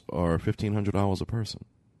staterooms are $1,500 a person.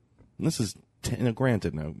 And this is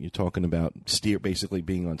granted. Now you're talking about basically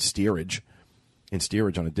being on steerage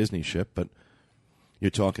on a Disney ship, but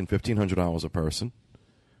you're talking $1,500 a person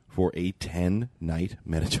for a 10-night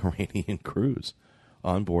Mediterranean cruise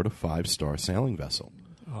on board a 5-star sailing vessel.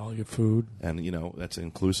 All your food, and that's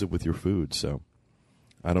inclusive with your food. So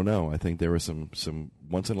I don't know. I think there are some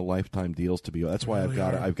once in a lifetime deals to be. That's why I've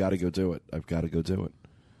got to go do it. I've got to go do it.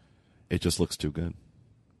 It just looks too good.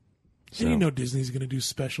 So. And Disney's going to do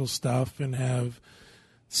special stuff and have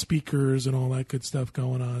speakers and all that good stuff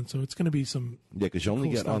going on. So it's going to be some. Yeah, because you only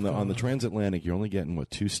get on the transatlantic. You're only getting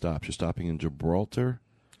 2 stops. You're stopping in Gibraltar.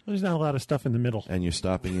 There's not a lot of stuff in the middle. And you're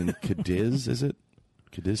stopping in Cadiz. Is it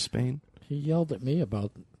Cadiz, Spain? He yelled at me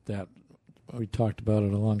about that. We talked about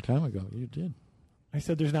it a long time ago. You did. I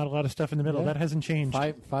said there's not a lot of stuff in the middle. Yeah. That hasn't changed.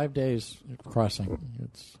 5 days crossing.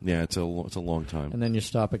 It's a long time. And then you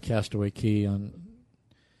stop at Castaway Cay on.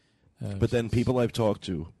 But then people I've talked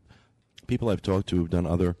to who've done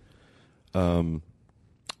other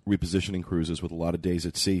repositioning cruises with a lot of days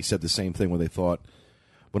at sea said the same thing, where they thought,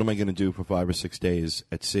 what am I going to do for 5 or 6 days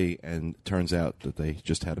at sea? And it turns out that they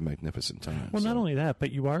just had a magnificent time. Well, not only that,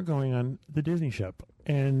 but you are going on the Disney ship,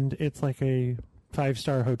 and it's like a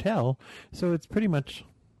 5-star hotel, so it's pretty much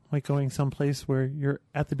like going someplace where you're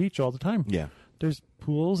at the beach all the time. Yeah. There's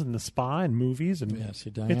pools and the spa and movies. And see,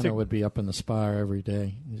 Diana would be up in the spa every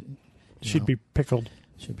day. She'd be pickled.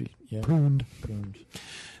 Should be pruned.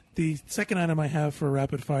 The second item I have for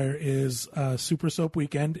Rapid Fire is Super Soap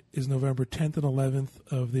Weekend is November 10th and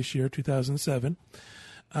 11th of this year, 2007.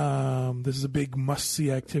 This is a big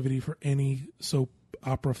must-see activity for any soap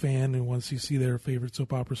opera fan who wants to see their favorite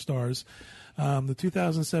soap opera stars. The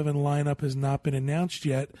 2007 lineup has not been announced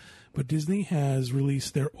yet, but Disney has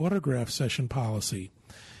released their autograph session policy.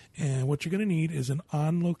 And what you're going to need is an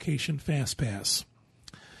on-location fast pass.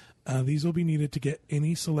 These will be needed to get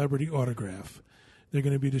any celebrity autograph. They're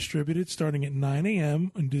going to be distributed starting at 9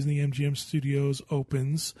 a.m. when Disney MGM Studios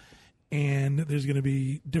opens, and there's going to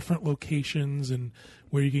be different locations and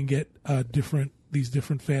where you can get different these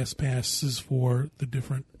different fast passes for the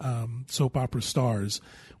different soap opera stars.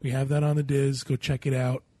 We have that on the Diz. Go check it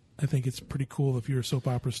out. I think it's pretty cool if you're a soap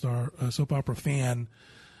opera star, a soap opera fan,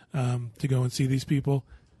 to go and see these people.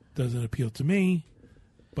 Doesn't appeal to me,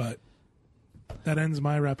 but that ends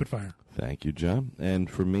my rapid fire. Thank you, John. And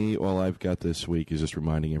for me, all I've got this week is just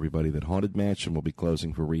reminding everybody that Haunted Mansion will be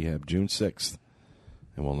closing for rehab June 6th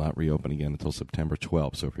and will not reopen again until September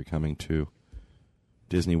 12th. So if you're coming to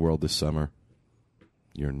Disney World this summer,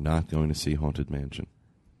 you're not going to see Haunted Mansion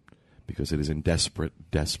because it is in desperate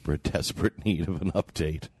need of an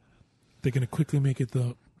update. They're going to quickly make it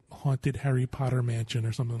the Haunted Harry Potter Mansion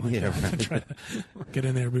or something like that. Right. Try to get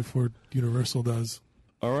in there before Universal does.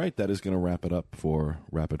 All right, that is going to wrap it up for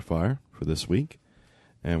Rapid Fire for this week.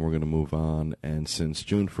 And we're going to move on. And since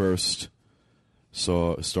June 1st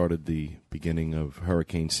started the beginning of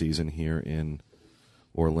hurricane season here in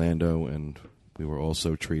Orlando, and we were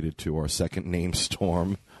also treated to our second named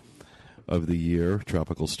storm of the year,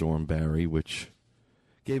 Tropical Storm Barry, which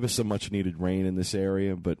gave us some much-needed rain in this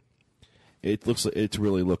area, but it's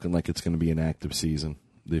really looking like it's going to be an active season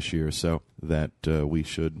this year, so that we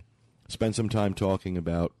should spend some time talking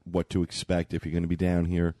about what to expect if you're going to be down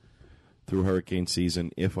here through hurricane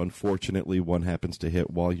season. If, unfortunately, one happens to hit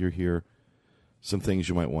while you're here, some things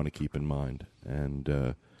you might want to keep in mind.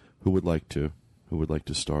 And who would like to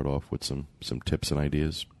start off with some tips and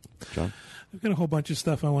ideas? John? I've got a whole bunch of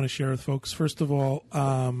stuff I want to share with folks. First of all,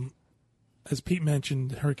 as Pete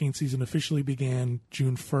mentioned, hurricane season officially began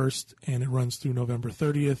June 1st, and it runs through November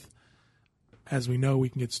 30th. As we know, we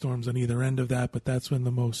can get storms on either end of that, but that's when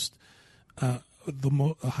the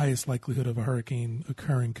highest likelihood of a hurricane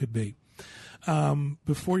occurring could be.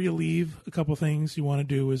 Before you leave, a couple things you want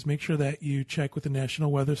to do is make sure that you check with the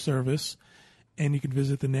National Weather Service, and you can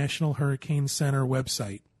visit the National Hurricane Center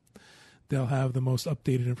website. They'll have the most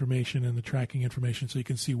updated information and the tracking information so you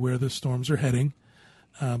can see where the storms are heading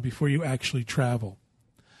before you actually travel.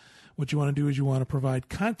 What you want to do is you want to provide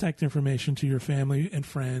contact information to your family and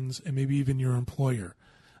friends and maybe even your employer.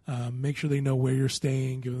 Make sure they know where you're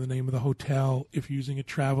staying, give them the name of the hotel. If you're using a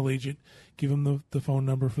travel agent, give them the phone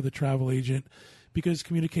number for the travel agent, because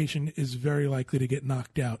communication is very likely to get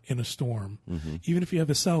knocked out in a storm. Mm-hmm. Even if you have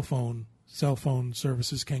a cell phone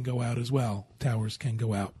services can go out as well. Towers can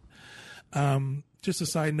go out. Just a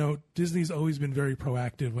side note, Disney's always been very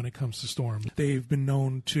proactive when it comes to storms. They've been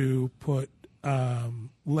known to put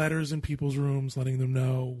letters in people's rooms letting them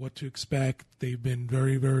know what to expect. They've been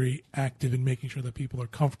very, very active in making sure that people are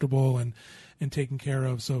comfortable and taken care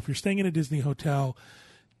of. So if you're staying in a Disney hotel,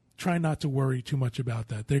 try not to worry too much about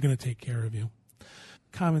that. They're going to take care of you.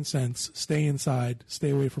 Common sense, stay inside,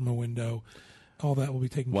 stay away from a window. All that will be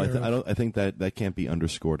taken care of. I think that can't be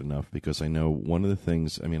underscored enough, because I know one of the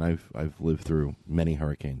things, I mean, I've lived through many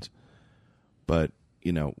hurricanes, but,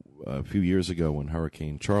 you know, a few years ago when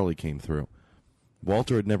Hurricane Charlie came through,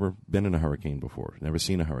 Walter had never been in a hurricane before, never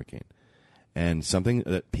seen a hurricane. And something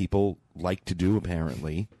that people like to do,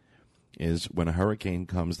 apparently, is when a hurricane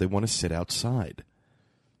comes, they want to sit outside.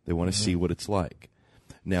 They want to see what it's like.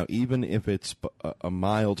 Now, even if it's a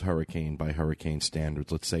mild hurricane by hurricane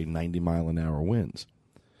standards, let's say 90-mile-an-hour winds,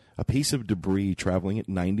 a piece of debris traveling at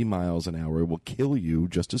 90 miles an hour will kill you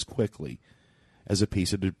just as quickly as a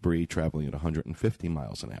piece of debris traveling at 150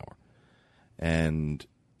 miles an hour. And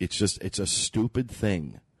it's a stupid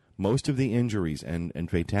thing. Most of the injuries and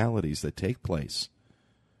fatalities that take place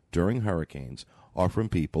during hurricanes are from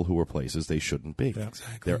people who are places they shouldn't be. Yeah,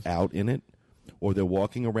 exactly. They're out in it, or they're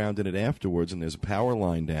walking around in it afterwards, and there's a power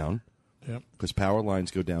line down, because power lines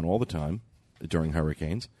go down all the time during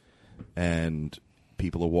hurricanes, and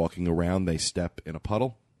people are walking around, they step in a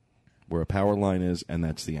puddle where a power line is, and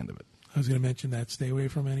that's the end of it. I was going to mention that. Stay away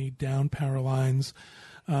from any down power lines.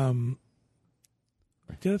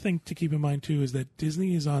 The other thing to keep in mind, too, is that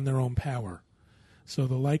Disney is on their own power. So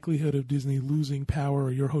the likelihood of Disney losing power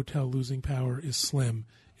or your hotel losing power is slim.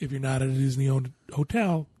 If you're not at a Disney-owned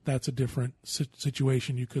hotel, that's a different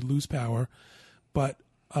situation. You could lose power. But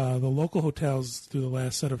the local hotels, through the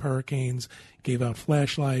last set of hurricanes, gave out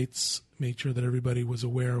flashlights, made sure that everybody was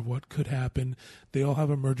aware of what could happen. They all have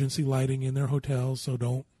emergency lighting in their hotels, so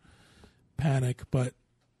don't panic. But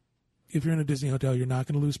if you're in a Disney hotel, you're not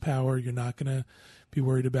going to lose power. You're not going to be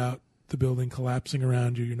worried about the building collapsing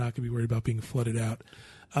around you. You're not going to be worried about being flooded out.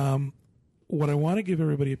 What I want to give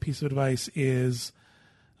everybody a piece of advice is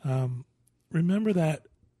remember that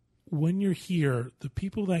when you're here, the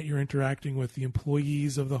people that you're interacting with, the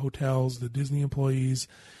employees of the hotels, the Disney employees,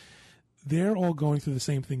 they're all going through the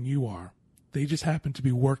same thing you are. They just happen to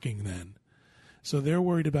be working then. So they're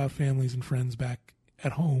worried about families and friends back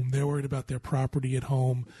at home. They're worried about their property at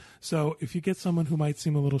home. So if you get someone who might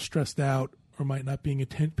seem a little stressed out or might not being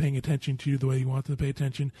paying attention to you the way you want them to pay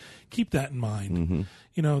attention, keep that in mind. Mm-hmm.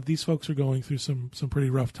 You know, these folks are going through some pretty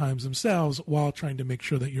rough times themselves while trying to make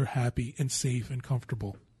sure that you're happy and safe and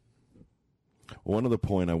comfortable. One other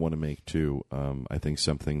point I want to make, too, I think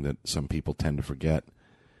something that some people tend to forget,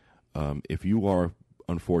 if you are,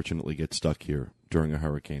 unfortunately, get stuck here during a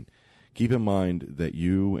hurricane, keep in mind that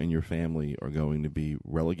you and your family are going to be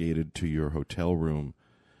relegated to your hotel room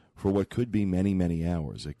for what could be many, many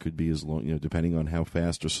hours. It could be as long, depending on how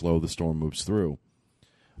fast or slow the storm moves through.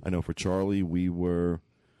 I know for Charlie, we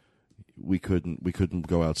couldn't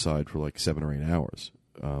go outside for like 7 or 8 hours.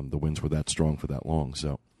 The winds were that strong for that long.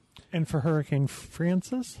 So, and for Hurricane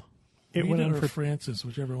Francis, it went on for Francis,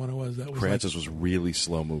 whichever one it was. That was Francis was really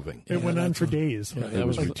slow moving. It went on for days. Yeah, it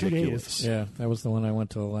was like ridiculous. 2 days. Yeah, that was the one I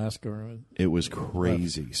went to Alaska. It was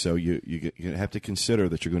crazy. So you have to consider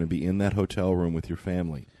that you're going to be in that hotel room with your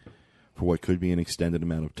family for what could be an extended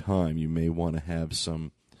amount of time. You may want to have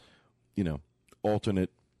some, alternate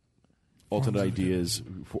ideas,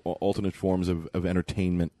 alternate forms of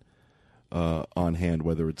entertainment on hand,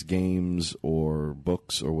 whether it's games or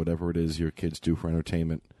books or whatever it is your kids do for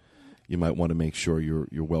entertainment. You might want to make sure you're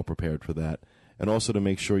well prepared for that, and also to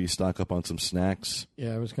make sure you stock up on some snacks.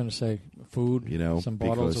 Yeah, I was going to say food. Some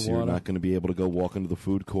bottles because of water. you're not going to be able to go walk into the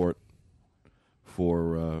food court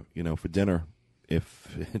for for dinner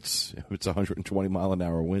if it's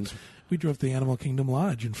 120-mile-an-hour winds. We drove to the Animal Kingdom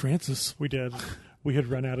Lodge in Francis. We did. We had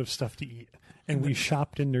run out of stuff to eat, and we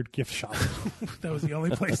shopped in their gift shop. That was the only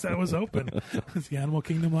place that was open. It was the Animal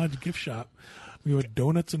Kingdom Lodge gift shop. We had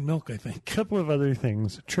donuts and milk, I think. A couple of other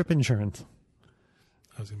things. Trip insurance.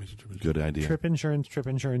 I was going to mention trip insurance. Good idea.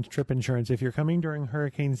 Trip insurance. If you're coming during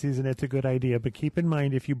hurricane season, it's a good idea. But keep in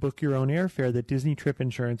mind, if you book your own airfare, that Disney trip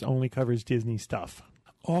insurance only covers Disney stuff.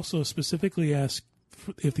 Also, specifically ask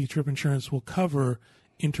if the trip insurance will cover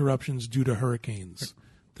interruptions due to hurricanes.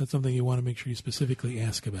 That's something you want to make sure you specifically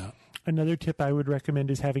ask about. Another tip I would recommend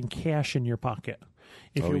is having cash in your pocket.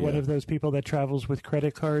 If you're one of those people that travels with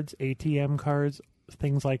credit cards, ATM cards,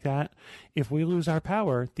 things like that, if we lose our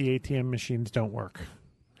power, the ATM machines don't work.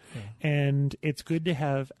 Yeah. And it's good to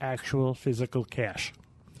have actual physical cash.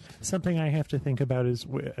 Something I have to think about is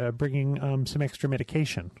bringing some extra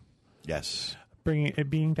medication. Yes.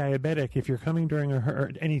 Being diabetic, if you're coming during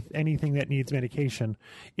anything that needs medication,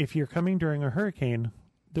 if you're coming during a hurricane,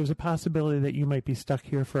 there's a possibility that you might be stuck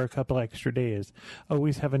here for a couple extra days.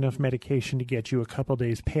 Always have enough medication to get you a couple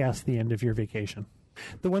days past the end of your vacation.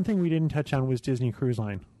 The one thing we didn't touch on was Disney Cruise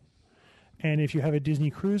Line. And if you have a Disney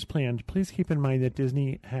cruise planned, please keep in mind that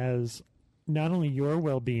Disney has not only your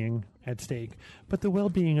well-being at stake, but the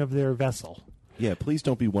well-being of their vessel. Yeah, please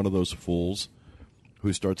don't be one of those fools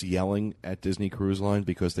who starts yelling at Disney Cruise Line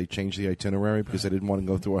because they changed the itinerary because they didn't want to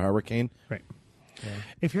go through a hurricane. Right. Yeah.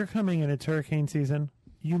 If you're coming and it's hurricane season,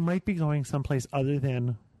 you might be going someplace other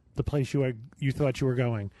than the place you thought you were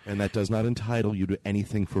going. And that does not entitle you to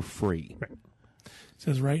anything for free. Right. It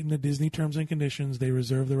says right in the Disney terms and conditions, they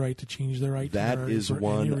reserve the right to change their itinerary. That is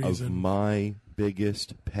one of my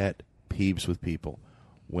biggest pet peeves with people.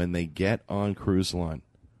 When they get on cruise line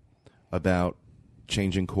about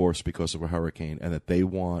changing course because of a hurricane and that they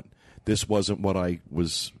want, this wasn't what I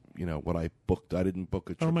was, what I booked. I didn't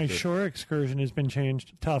book a trip. Oh, my shore excursion has been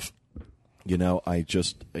changed. Tough. I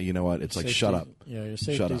just, what? It's like, safety, shut up. Yeah, your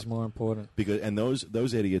safety is more important. And those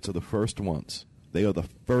idiots are the first ones. They are the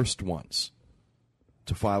first ones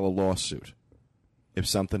to file a lawsuit if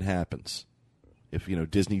something happens. If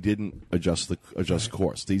Disney didn't adjust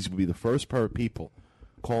course, these would be the first pair of people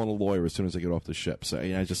calling a lawyer as soon as they get off the ship. So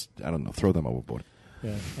I don't know, throw them overboard.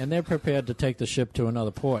 Yeah, and they're prepared to take the ship to another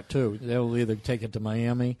port too. They'll either take it to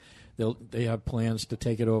Miami. They have plans to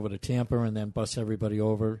take it over to Tampa and then bus everybody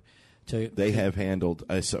over. They have handled.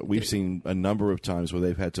 We've seen a number of times where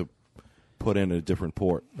they've had to put in a different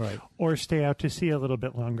port, right, or stay out to sea a little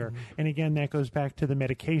bit longer. Mm-hmm. And again, that goes back to the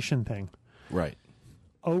medication thing. Right.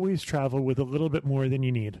 Always travel with a little bit more than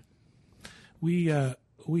you need. We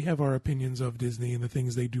have our opinions of Disney and the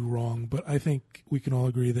things they do wrong, but I think we can all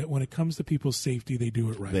agree that when it comes to people's safety, they do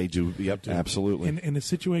it right. They do. Yep, absolutely. In a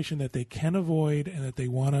situation that they can avoid and that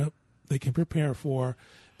they can prepare for,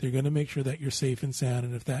 they're going to make sure that you're safe and sound.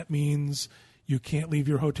 And if that means you can't leave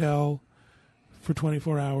your hotel for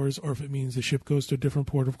 24 hours, or if it means the ship goes to a different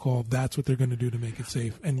port of call, that's what they're going to do to make it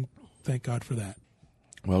safe. And thank God for that.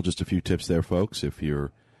 Well, just a few tips there, folks. If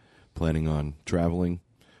you're planning on traveling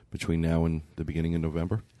between now and the beginning of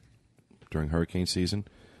November during hurricane season,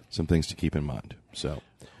 some things to keep in mind. So,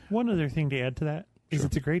 one other thing to add to that is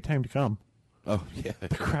It's a great time to come. Oh, yeah. The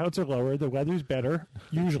crowds are lower. The weather's better,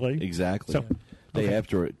 usually. Exactly. So, day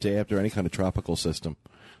after any kind of tropical system.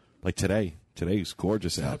 Like today. Today's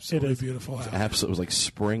gorgeous out. Absolutely beautiful out. It was like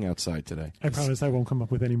spring outside today. I promise I won't come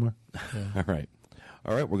up with any more. Yeah.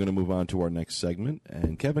 All right, we're going to move on to our next segment,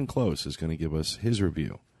 and Kevin Close is going to give us his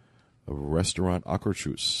review of restaurant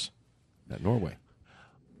Akershus at Norway.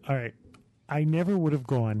 All right. I never would have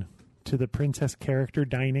gone to the princess character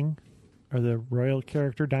dining or the royal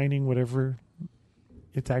character dining, whatever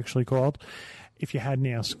it's actually called, if you hadn't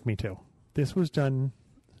asked me to. This was done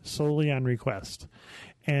solely on request.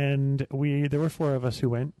 And there were 4 of us who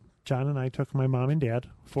went. John and I took my mom and dad.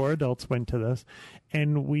 4 adults went to this.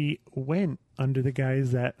 And we went under the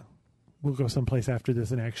guise that we'll go someplace after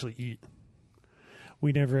this and actually eat.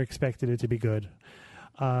 We never expected it to be good.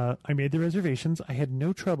 I made the reservations. I had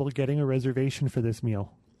no trouble getting a reservation for this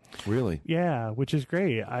meal. Really? Yeah, which is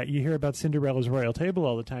great. You hear about Cinderella's Royal Table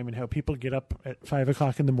all the time and how people get up at 5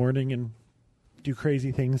 o'clock in the morning and do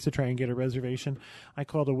crazy things to try and get a reservation. I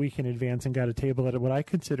called a week in advance and got a table at what I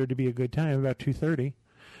consider to be a good time, about 2:30,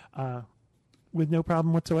 with no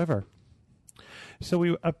problem whatsoever. So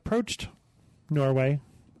we approached Norway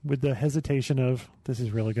with the hesitation of, this is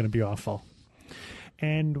really going to be awful.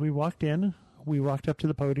 And we walked in, we walked up to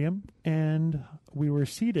the podium, and we were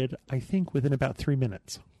seated, I think, within about 3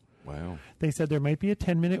 minutes. Wow. They said there might be a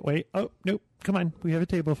 10-minute wait. Oh, nope, come on, we have a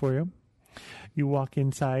table for you. You walk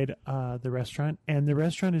inside the restaurant, and the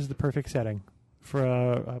restaurant is the perfect setting for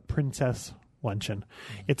a princess luncheon.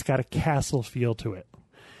 It's got a castle feel to it.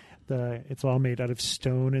 It's all made out of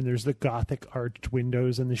stone, and there's the Gothic arched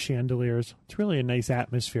windows and the chandeliers. It's really a nice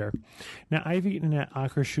atmosphere. Now, I've eaten at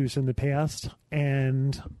Akershus in the past,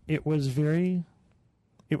 and it was themed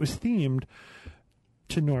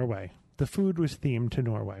to Norway. The food was themed to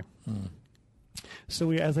Norway.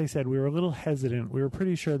 So as I said, we were a little hesitant. We were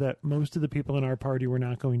pretty sure that most of the people in our party were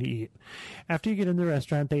not going to eat. After you get in the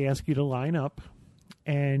restaurant, they ask you to line up,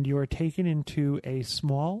 and you are taken into a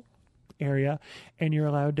small area, and you're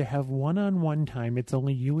allowed to have one-on-one time. It's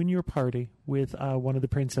only you and your party with one of the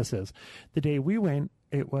princesses. The day we went,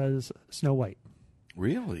 it was Snow White.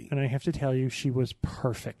 Really? And I have to tell you, she was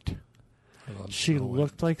perfect. She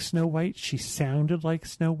looked like Snow White. She sounded like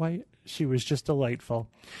Snow White. She was just delightful.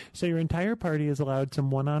 So your entire party is allowed some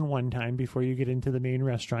one-on-one time before you get into the main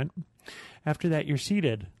restaurant. After that, you're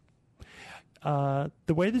seated. The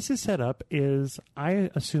way this is set up is I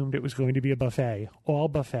assumed it was going to be a buffet, all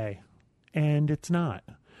buffet, and it's not.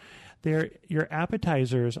 Your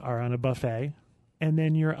appetizers are on a buffet, and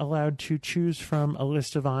then you're allowed to choose from a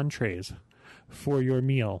list of entrees for your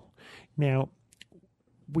meal. Now,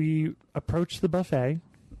 we approached the buffet,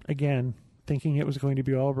 again, thinking it was going to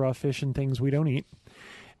be all raw fish and things we don't eat,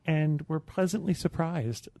 and we're pleasantly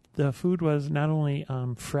surprised. The food was not only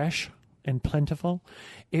fresh and plentiful,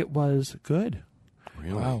 it was good.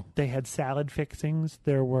 Really? Wow. They had salad fixings.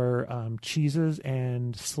 There were cheeses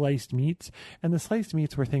and sliced meats, and the sliced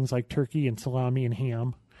meats were things like turkey and salami and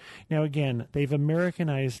ham. Now, again, they've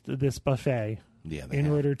Americanized this buffet. Yeah,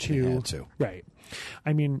 order to. They had to. Right.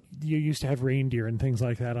 I mean, you used to have reindeer and things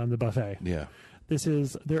like that on the buffet. Yeah. This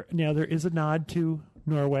is there. Now, there is a nod to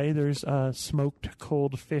Norway. There's smoked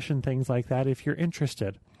cold fish and things like that if you're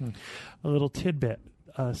interested. A little tidbit.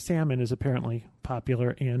 Salmon is apparently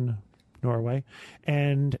popular in Norway.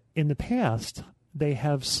 And in the past, they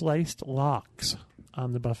have sliced lox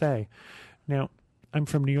on the buffet. Now, I'm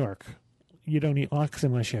from New York. You don't eat lox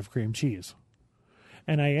unless you have cream cheese.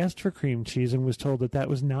 And I asked for cream cheese and was told that that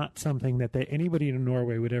was not something that anybody in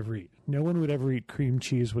Norway would ever eat. No one would ever eat cream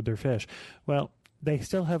cheese with their fish. Well, they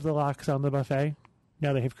still have the lox on the buffet.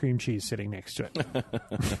 Now they have cream cheese sitting next to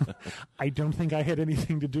it. I don't think I had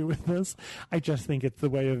anything to do with this. I just think it's the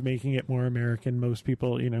way of making it more American. Most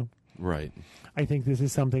people, Right. I think this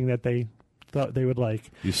is something that they thought they would like.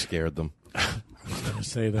 You scared them. I was going to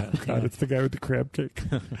say that. God, it's the guy with the crab cake.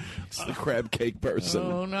 It's the crab cake person.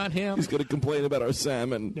 Oh, not him. He's going to complain about our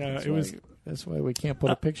salmon. Yeah, That's why we can't put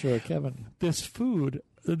a picture of Kevin. This food,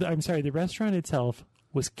 the restaurant itself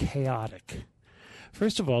was chaotic.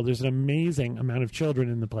 First of all, there's an amazing amount of children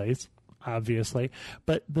in the place, obviously.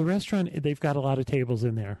 But the restaurant, they've got a lot of tables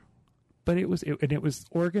in there. But it was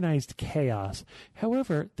organized chaos.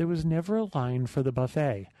 However, there was never a line for the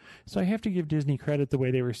buffet. So I have to give Disney credit the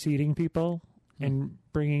way they were seating people and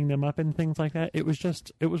bringing them up and things like that. It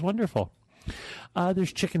was wonderful.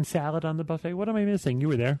 There's chicken salad on the buffet. What am I missing? You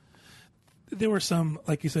were there. There were some,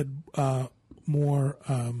 like you said, more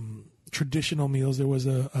traditional meals. There was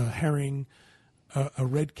a herring, a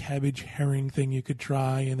red cabbage herring thing you could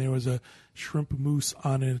try, and there was a shrimp mousse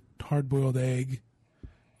on a hard-boiled egg,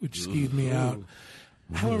 which skeeved me out.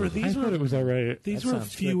 However, these I thought it was all right. These That were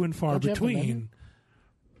sounds few good. and far How'd you have the menu? between.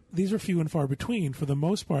 These were few and far between. For the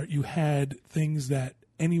most part, you had things that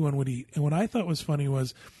anyone would eat. And what I thought was funny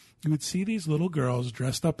was you would see these little girls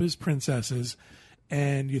dressed up as princesses,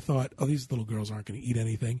 and you thought, oh, these little girls aren't going to eat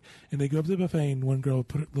anything. And they go up to the buffet, and little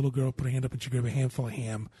girl put her hand up, and she grab a handful of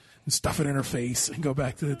ham and stuff it in her face and go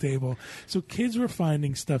back to the table. So kids were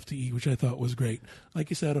finding stuff to eat, which I thought was great. Like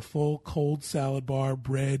you said, a full cold salad bar,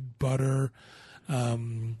 bread, butter, a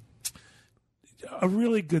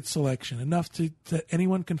really good selection, enough that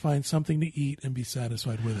anyone can find something to eat and be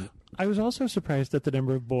satisfied with it. I was also surprised at the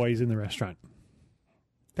number of boys in the restaurant.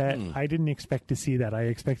 I didn't expect to see that. I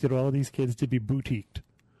expected all of these kids to be boutiqued.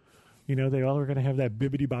 You know, they all were going to have that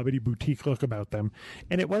bibbidi-bobbidi boutique look about them.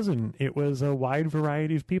 And it wasn't. It was a wide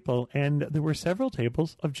variety of people. And there were several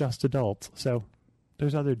tables of just adults. So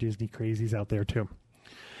there's other Disney crazies out there, too.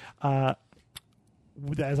 As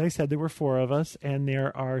I said, there were 4 of us, and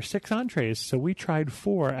there are 6 entrees. So we tried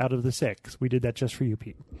 4 out of the 6. We did that just for you,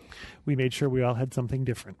 Pete. We made sure we all had something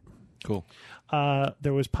different. Cool.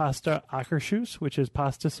 There was pasta akerschuss, which is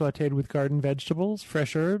pasta sautéed with garden vegetables,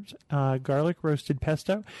 fresh herbs, garlic roasted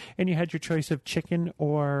pesto, and you had your choice of chicken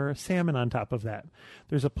or salmon on top of that.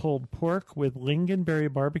 There's a pulled pork with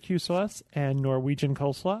lingonberry barbecue sauce and Norwegian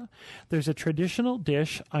coleslaw. There's a traditional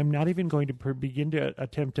dish. I'm not even going to begin to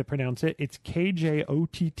attempt to pronounce it. It's KJOTTKAKE.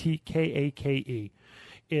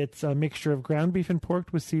 It's a mixture of ground beef and pork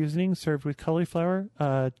with seasoning, served with cauliflower,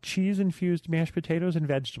 cheese-infused mashed potatoes, and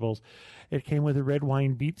vegetables. It came with a red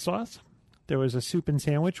wine beet sauce. There was a soup and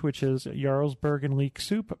sandwich, which is Jarlsberg and leek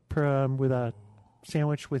soup with a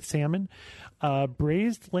sandwich with salmon.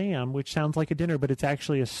 Braised lamb, which sounds like a dinner, but it's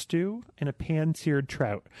actually a stew, and a pan-seared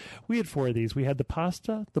trout. We had 4 of these. We had the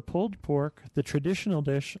pasta, the pulled pork, the traditional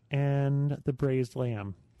dish, and the braised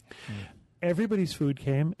lamb. Everybody's food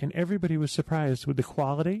came, and everybody was surprised with the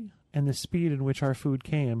quality and the speed in which our food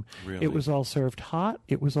came. Really? It was all served hot.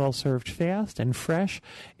 It was all served fast and fresh.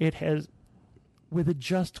 It has, with a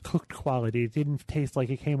just cooked quality. It didn't taste like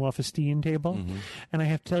it came off a steam table. Mm-hmm. And I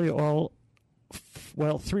have to tell you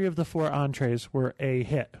 3 of the 4 entrees were a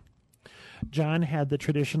hit. John had the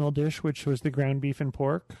traditional dish, which was the ground beef and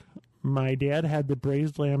pork. My dad had the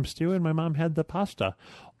braised lamb stew, and my mom had the pasta.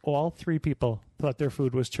 All 3 people thought their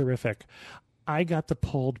food was terrific. I got the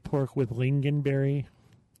pulled pork with lingonberry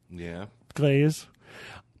glaze.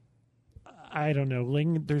 I don't know.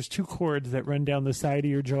 There's 2 cords that run down the side of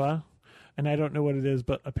your jaw, and I don't know what it is,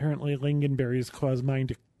 but apparently lingonberries cause mine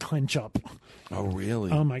to clench up. Oh, really?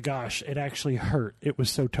 Oh, my gosh. It actually hurt. It was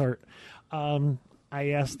so tart. I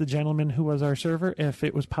asked the gentleman who was our server if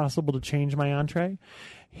it was possible to change my entree.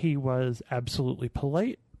 He was absolutely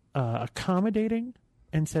polite, accommodating,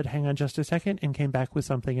 and said, hang on just a second, and came back with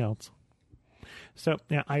something else. So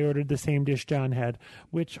now I ordered the same dish John had,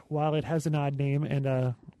 which, while it has an odd name and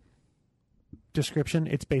a description,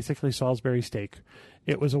 it's basically Salisbury steak.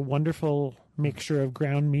 It was a wonderful mixture of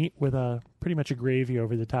ground meat with pretty much a gravy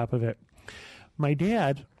over the top of it. My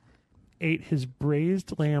dad ate his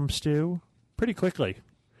braised lamb stew pretty quickly.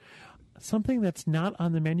 Something that's not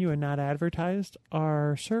on the menu and not advertised,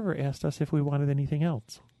 our server asked us if we wanted anything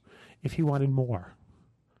else, if he wanted more.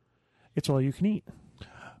 It's all you can eat.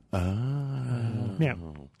 Now,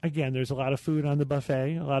 again, there's a lot of food on the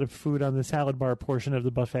buffet, a lot of food on the salad bar portion of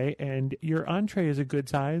the buffet, and your entree is a good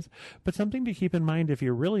size, but something to keep in mind if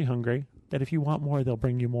you're really hungry, that if you want more, they'll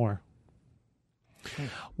bring you more.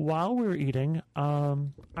 While we're eating,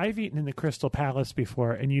 I've eaten in the Crystal Palace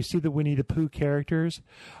before, and you see the Winnie the Pooh characters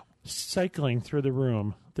cycling through the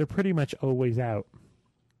room. They're pretty much always out.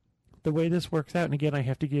 The way this works out, and again, I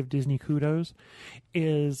have to give Disney kudos,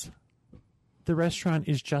 is the restaurant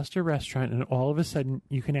is just a restaurant, and all of a sudden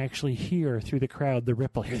you can actually hear through the crowd the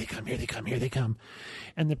ripple. Here they come, here they come, here they come.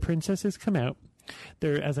 And the princesses come out.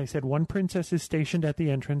 There, as I said, 1 princess is stationed at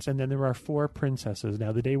the entrance, and then there are 4 princesses.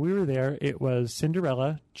 Now, the day we were there, it was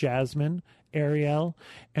Cinderella, Jasmine, Ariel,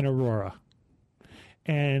 and Aurora.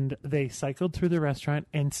 And they cycled through the restaurant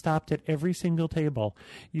and stopped at every single table.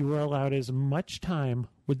 You were allowed as much time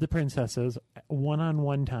with the princesses,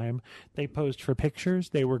 one-on-one time. They posed for pictures.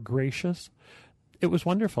 They were gracious. It was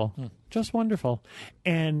wonderful, just wonderful.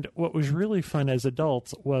 And what was really fun as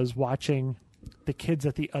adults was watching the kids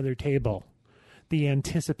at the other table, the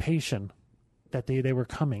anticipation that they were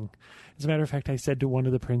coming. As a matter of fact, I said to one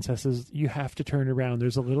of the princesses, you have to turn around.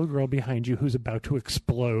 There's a little girl behind you who's about to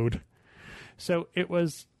explode. So it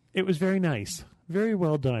was very nice, very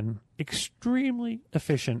well done, extremely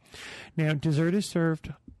efficient. Now, dessert is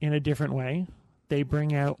served in a different way. They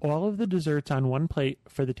bring out all of the desserts on one plate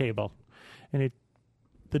for the table. And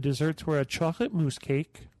the desserts were a chocolate mousse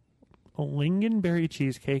cake, lingonberry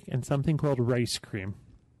cheesecake, and something called rice cream.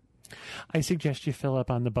 I suggest you fill up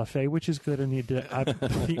on the buffet, which is good, and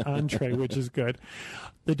the entree, which is good.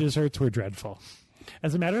 The desserts were dreadful.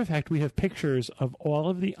 As a matter of fact, we have pictures of all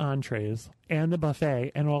of the entrees and the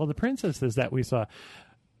buffet and all of the princesses that we saw.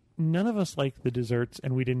 None of us liked the desserts,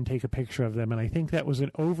 and we didn't take a picture of them, and I think that was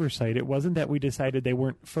an oversight. It wasn't that we decided they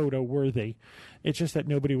weren't photo-worthy. It's just that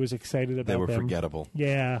nobody was excited about them. They were forgettable.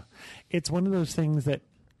 Yeah. It's one of those things that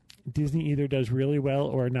Disney either does really well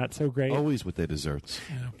or not so great. Always with their desserts.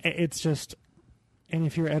 Yeah. It's just, and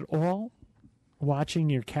if you're at all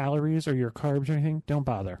watching your calories or your carbs or anything, don't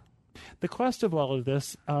bother. The cost of all of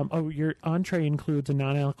this, your entree includes a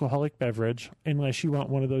non-alcoholic beverage, unless you want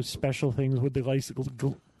one of those special things with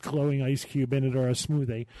the glowing ice cube in it or a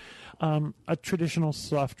smoothie. A traditional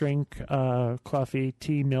soft drink, coffee,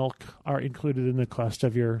 tea, milk are included in the cost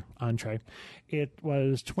of your entree. It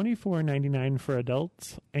was $24.99 for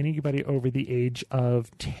adults, anybody over the age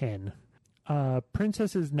of 10.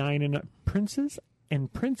 Princesses and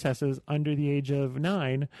princesses under the age of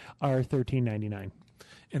 9 are $13.99.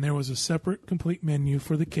 And there was a separate complete menu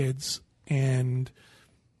for the kids, and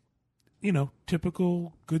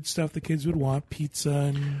typical good stuff the kids would want: pizza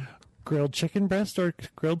and grilled chicken breast or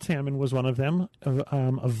grilled salmon was one of them.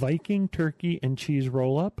 A Viking turkey and cheese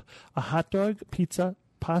roll-up, a hot dog, pizza,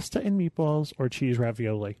 pasta and meatballs, or cheese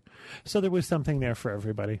ravioli. So there was something there for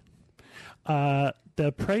everybody. The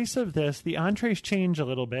price of this, the entrees change a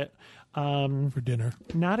little bit. For dinner.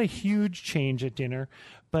 Not a huge change at dinner,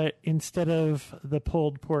 but instead of the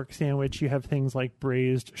pulled pork sandwich, you have things like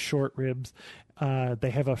braised short ribs.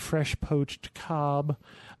 They have a fresh poached cob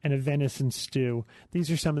and a venison stew.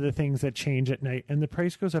 These are some of the things that change at night. And the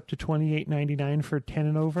price goes up to $28.99 for 10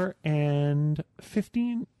 and over and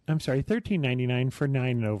 $13.99 for 9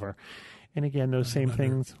 and over. And again, those same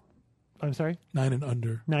things. I'm sorry? 9 and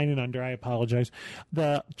under. 9 and under, I apologize.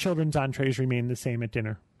 The children's entrees remain the same at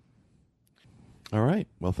dinner. All right.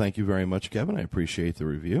 Well, thank you very much, Kevin. I appreciate the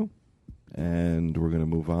review. And we're going to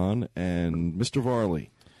move on. And Mr.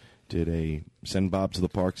 Varley did a Send Bob to the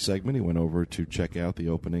Park segment. He went over to check out the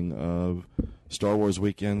opening of Star Wars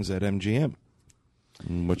Weekends at MGM.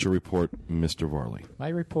 What's your report, Mr. Varley? My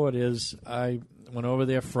report is I went over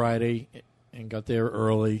there Friday and got there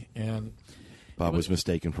early, and Bob was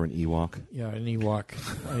mistaken for an Ewok. Yeah, an Ewok.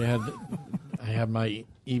 I had my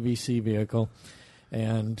EVC vehicle,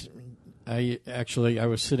 and I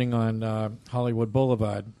was sitting on Hollywood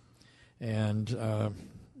Boulevard, and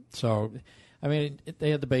so I mean they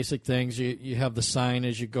had the basic things. You have the sign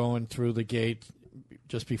as you're going through the gate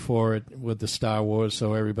just before it with the Star Wars,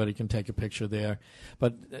 so everybody can take a picture there.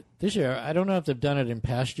 But this year, I don't know if they've done it in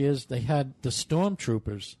past years. They had the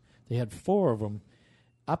stormtroopers. They had 4 of them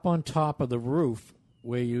up on top of the roof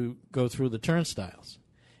where you go through the turnstiles,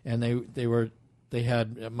 and they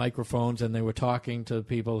had microphones, and they were talking to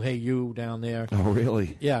people. Hey, you down there! Oh,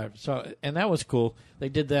 really? Yeah. So, and that was cool. They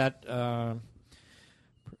did that from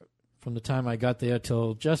the time I got there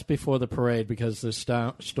till just before the parade, because the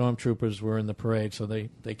stormtroopers were in the parade, so they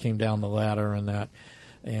came down the ladder and that,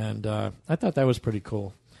 and I thought that was pretty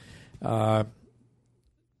cool. The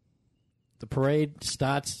parade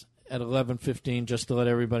starts at 11:15, just to let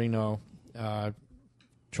everybody know.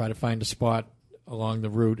 Try to find a spot along the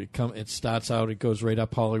route. It starts out. It goes right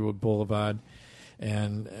up Hollywood Boulevard,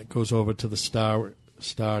 and it goes over to the Star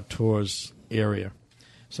Tours area.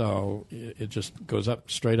 So it just goes up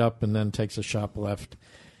straight up, and then takes a sharp left.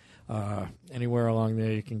 Anywhere along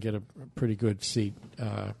there, you can get a pretty good seat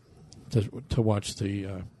to watch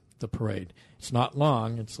the parade. It's not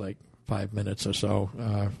long. It's like 5 minutes or so,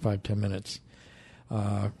 5-10 minutes.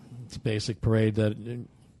 It's a basic parade that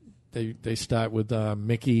they start with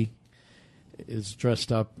Mickey is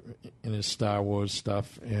dressed up in his Star Wars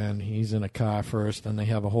stuff, and he's in a car first, and they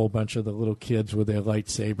have a whole bunch of the little kids with their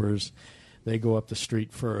lightsabers. They go up the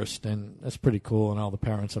street first, and that's pretty cool, and all the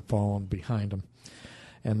parents are following behind them.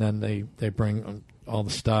 And then they bring all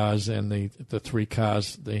the stars and the 3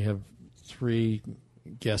 cars. They have 3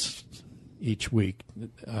 guests each week,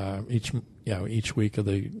 each week of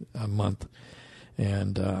the month,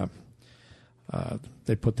 and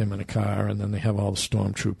they put them in a car, and then they have all the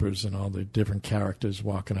stormtroopers and all the different characters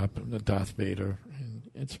walking up, and the Darth Vader, and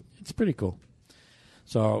it's pretty cool.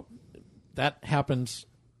 So that happens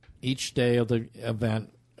each day of the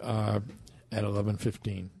event at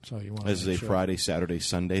 11:15. So you want this is a Friday, Saturday,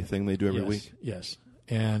 Sunday thing they do every week? Yes.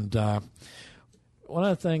 And one of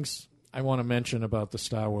the things I want to mention about the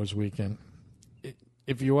Star Wars weekend,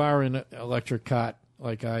 if you are in an electric cart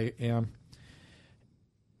like I am,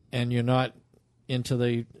 and you're not into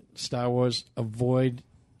the Star Wars, avoid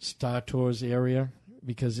Star Tours area,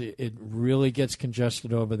 because it really gets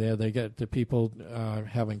congested over there. They get the people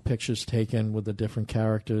having pictures taken with the different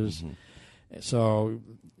characters. Mm-hmm. So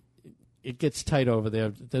it gets tight over there.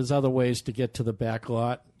 There's other ways to get to the back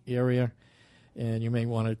lot area, and you may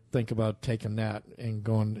want to think about taking that and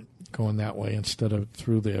going that way instead of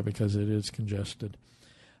through there because it is congested.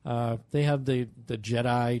 They have the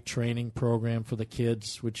Jedi training program for the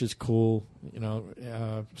kids, which is cool,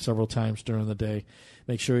 several times during the day.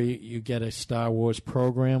 Make sure you get a Star Wars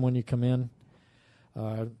program when you come in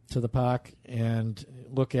to the park and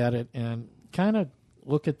look at it and kind of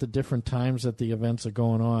look at the different times that the events are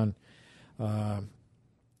going on.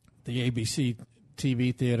 The ABC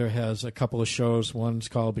TV theater has a couple of shows. One's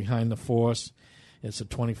called Behind the Force. It's a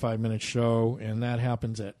 25-minute show, and that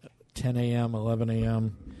happens at 10 a.m., 11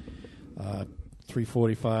 a.m.,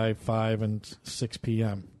 3:45, 5, and 6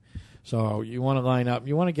 p.m. So you want to line up.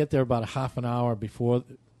 You want to get there about a half an hour before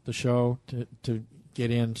the show to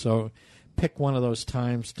get in. So pick one of those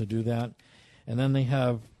times to do that. And then they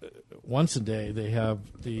have, once a day, they have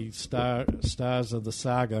the Stars of the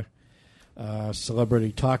Saga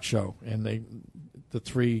celebrity talk show. And the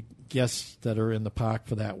three guests that are in the park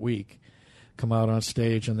for that week come out on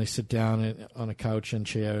stage and they sit down on a couch and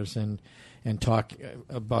chairs and talk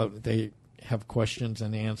about, they have questions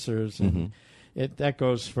and answers. And that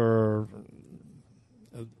goes for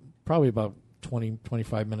probably about 20,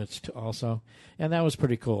 25 minutes also. And that was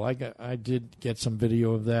pretty cool. I did get some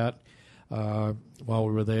video of that while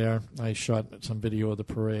we were there. I shot some video of the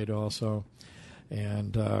parade also.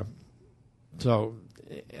 And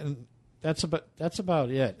that's about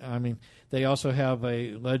it. I mean, they also have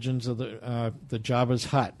a Legends of the Jabba's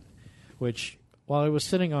Hut, which, while I was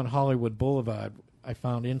sitting on Hollywood Boulevard, I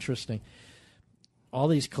found interesting. All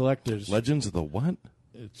these collectors. Legends of the what?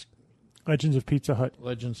 It's Legends of Pizza Hut.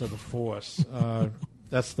 Legends of the Force.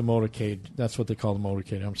 That's the motorcade. That's what they call the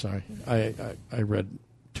motorcade. I'm sorry. I read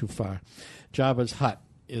too far. Jabba's Hut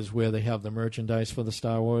is where they have the merchandise for the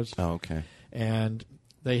Star Wars. Oh, okay. And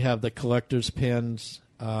they have the collector's pins.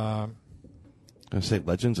 I say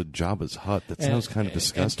Legends of Jabba's Hut. That sounds kind of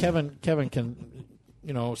disgusting. And Kevin can,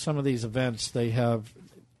 some of these events, they have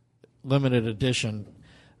limited edition.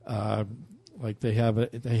 Like they had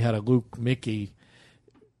a Luke Mickey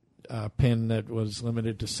pin that was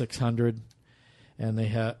limited to 600, and they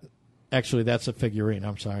had, actually that's a figurine.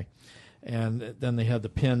 I'm sorry, and then they had the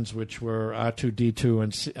pins which were R2D2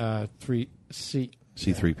 and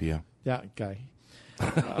C3PO. That guy.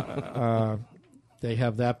 They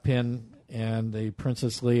have that pin and the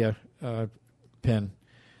Princess Leia pin,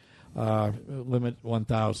 limit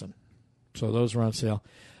 1,000. So those were on sale.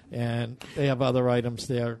 And they have other items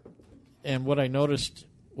there. And what I noticed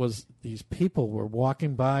was these people were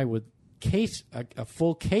walking by with a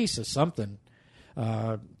full case of something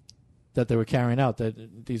that they were carrying out,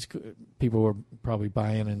 that these people were probably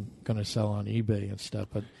buying and going to sell on eBay and stuff.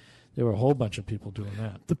 But there were a whole bunch of people doing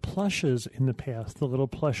that. The plushes in the past, the little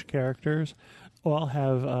plush characters, all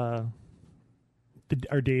have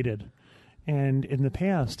are dated. And in the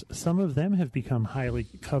past, some of them have become highly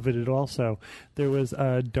coveted also. There was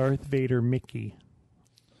a Darth Vader Mickey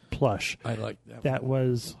plush. I like that. That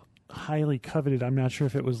was highly coveted. I'm not sure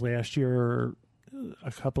if it was last year or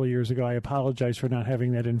a couple of years ago. I apologize for not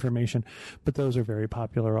having that information. But those are very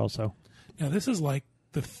popular also. Now, this is like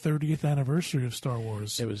the 30th anniversary of Star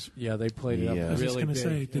Wars. It was, they played it up really big. I was just going to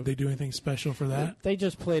say, did they do anything special for that? They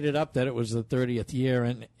just played it up that it was the 30th year.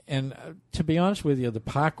 And to be honest with you, the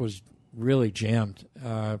park was really jammed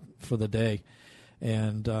for the day.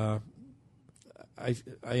 And I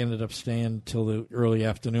ended up staying till the early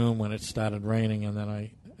afternoon when it started raining, and then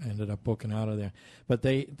I ended up booking out of there. But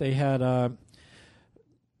they had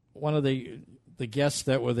one of the guests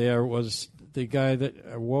that were there was the guy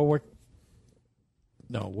that Warwick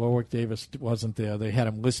Davis wasn't there. They had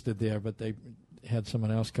him listed there, but they had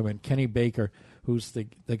someone else come in. Kenny Baker, who's the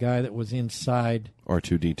guy that was inside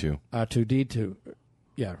R2D2. R2D2,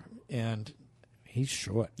 yeah, and he's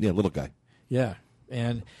short. Yeah, little guy. Yeah,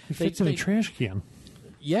 and he fits in a trash can.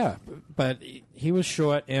 Yeah, but he was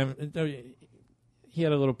short, and he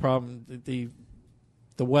had a little problem. The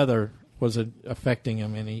weather was affecting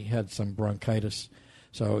him, and he had some bronchitis,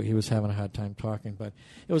 so he was having a hard time talking. But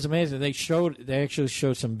it was amazing. They actually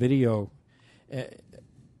showed some video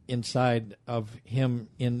inside of him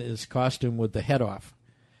in his costume with the head off,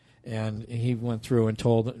 and he went through and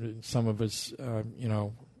told some of his,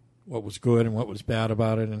 what was good and what was bad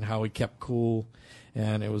about it, and how he kept cool.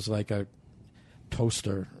 And it was like a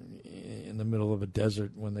toaster in the middle of a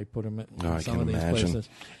desert when they put him in some of these places.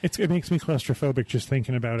 It makes me claustrophobic just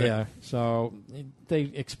thinking about it. Yeah, so they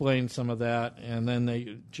explained some of that, and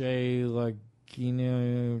then Jay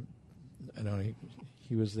Gino, I don't know,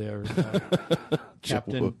 he was there.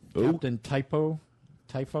 Captain Typo.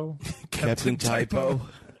 Captain Typo.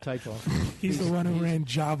 He's the one who ran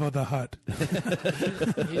Java the Hutt.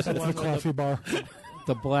 He's the one The coffee bar.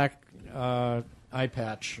 the black eye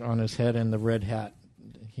patch on his head and the red hat.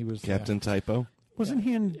 He was Captain Typo. Wasn't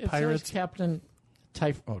he in It Pirates? says Captain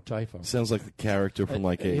Typho. Sounds like the character from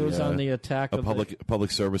like He was on the attack of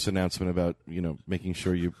public service announcement about making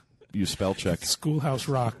sure you spell check. Schoolhouse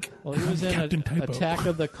Rock. Well, he was in Captain Typo. Attack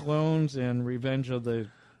of the Clones and Revenge of the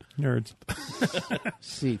Nerds.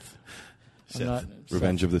 Sith.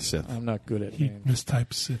 Revenge of the Sith. I'm not good at He names.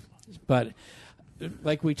 mistypes Sith. But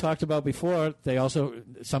like we talked about before, they also,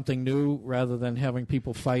 something new, rather than having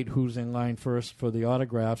people fight who's in line first for the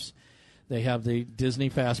autographs, they have the Disney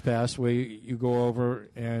Fast Pass where you go over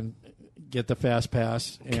and get the Fast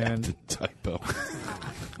Pass. And Captain Typo.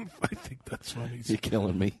 I think that's funny. You're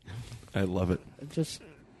killing me. I love it. just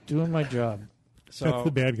doing my job. So, That's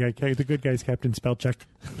the bad guy. The good guy's Captain Spellcheck.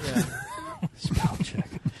 yeah. Spell check.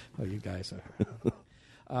 Oh, you guys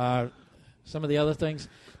are. Some of the other things,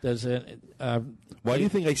 there's a... Why do you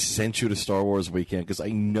think I sent you to Star Wars Weekend? Because I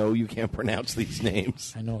know you can't pronounce these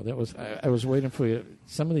names. I know, that was... I was waiting for you.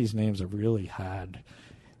 Some of these names are really hard.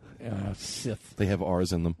 Sith. They have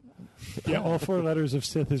R's in them. Yeah, all 4 letters of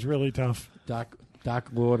Sith is really tough. Dark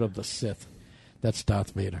Lord of the Sith. That's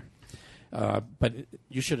Darth Vader. But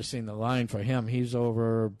you should have seen the line for him. He's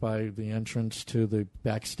over by the entrance to the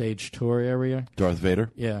backstage tour area. Darth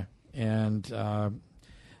Vader? Yeah. And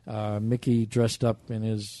Mickey dressed up in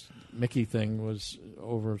his Mickey thing was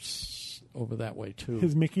over that way, too.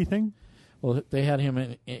 His Mickey thing? Well, they had him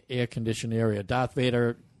in an air-conditioned area. Darth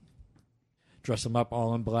Vader, dress him up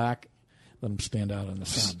all in black, let him stand out in the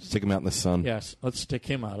sun. Stick him out in the sun. Yes, let's stick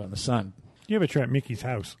him out in the sun. You ever try at Mickey's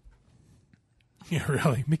house? Yeah,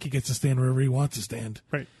 really. Mickey gets to stand wherever he wants to stand.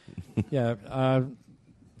 Right. Yeah,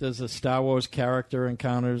 there's a Star Wars character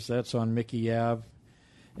encounters. That's on Mickey Ave.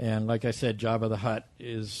 And like I said, Jabba the Hutt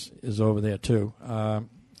is over there, too.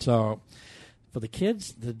 So for the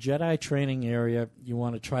kids, the Jedi training area, you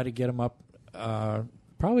want to try to get them up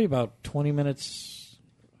probably about 25 minutes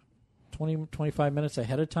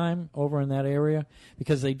ahead of time over in that area,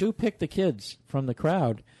 because they do pick the kids from the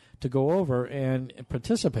crowd to go over and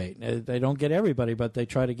participate. They don't get everybody, but they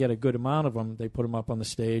try to get a good amount of them. They put them up on the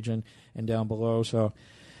stage and down below. So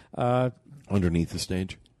underneath the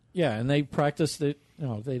stage? Yeah, and they practiced it.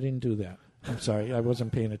 No, they didn't do that. I'm sorry. I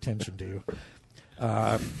wasn't paying attention to you.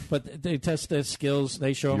 But they test their skills.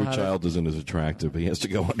 They show them how Your child isn't as attractive. He has to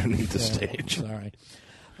go underneath the stage. Sorry.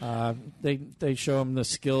 They show them the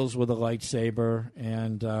skills with a lightsaber.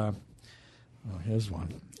 And here's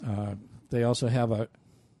one. They also have a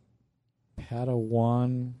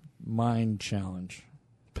Padawan Mind Challenge.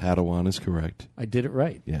 Padawan is correct. I did it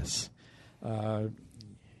right. Yes.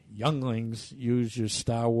 Younglings use your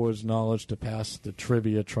Star Wars knowledge to pass the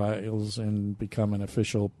trivia trials and become an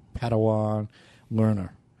official Padawan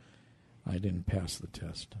learner. I didn't pass the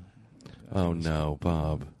test. Oh, no,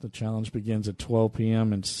 Bob. The challenge begins at 12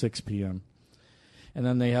 p.m. and 6 p.m. And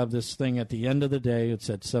then they have this thing at the end of the day. It's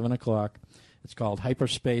at 7 o'clock. It's called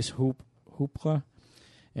Hyperspace Hoopla.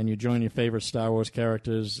 And you join your favorite Star Wars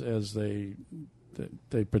characters as they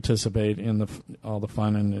participate in all the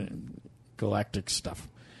fun and galactic stuff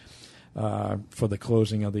for the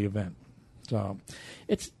closing of the event. So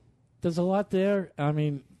there's a lot there. I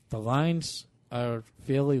mean, the lines are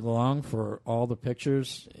fairly long for all the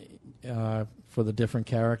pictures for the different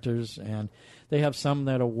characters, and they have some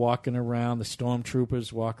that are walking around. The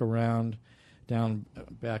stormtroopers walk around down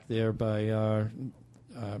back there by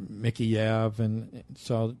Mickey Ave, and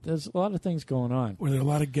so there's a lot of things going on. Were there a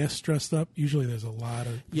lot of guests dressed up? Usually there's a lot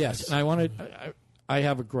of Yes, and I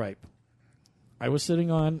have a gripe. I was sitting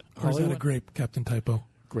on Or is that a grape, Captain Typo?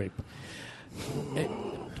 Grape.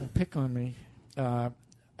 Don't pick on me.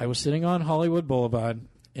 I was sitting on Hollywood Boulevard,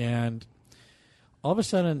 and all of a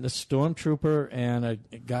sudden, the stormtrooper and a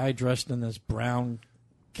guy dressed in this brown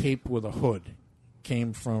cape with a hood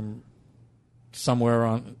came from somewhere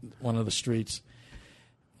on one of the streets.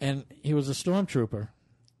 And he was a stormtrooper,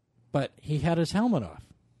 but he had his helmet off.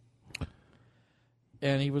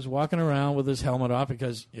 And he was walking around with his helmet off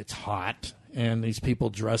because it's hot, and these people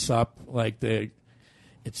dress up like they're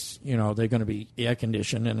going to be air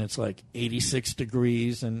conditioned, and it's like 86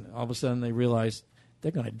 degrees, and all of a sudden they realize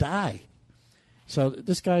they're going to die. So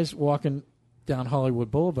this guy's walking down Hollywood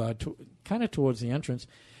Boulevard, kind of towards the entrance,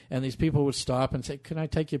 and these people would stop and say, "Can I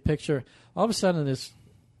take your picture?" All of a sudden, this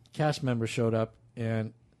cast member showed up,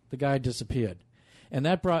 and the guy disappeared. And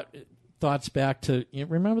that brought thoughts back to, you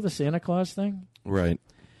remember the Santa Claus thing? Right.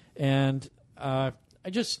 And I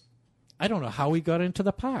don't know how he got into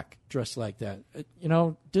the park dressed like that.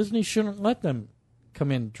 Disney shouldn't let them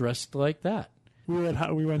come in dressed like that.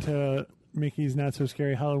 We went to Mickey's Not So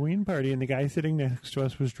Scary Halloween party, and the guy sitting next to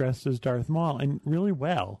us was dressed as Darth Maul, and really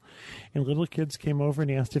well. And little kids came over and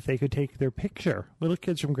asked if they could take their picture. Little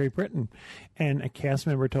kids from Great Britain. And a cast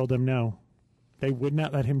member told them no. They would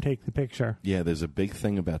not let him take the picture. Yeah, there's a big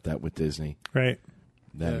thing about that with Disney. Right.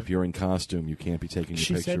 That if you're in costume, you can't be taking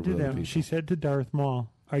your picture with other people. She said to Darth Maul,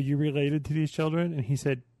 "Are you related to these children?" And he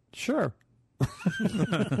said, "Sure."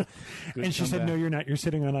 And she said, "No, you're not. You're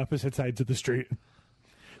sitting on opposite sides of the street."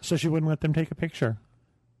 So she wouldn't let them take a picture.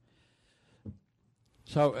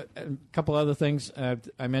 So a couple other things.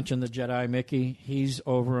 I mentioned the Jedi Mickey. He's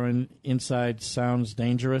over in Inside Sounds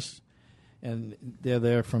Dangerous, and they're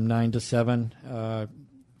there from 9 to 7.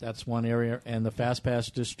 That's one area. And the Fast Pass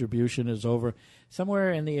distribution is over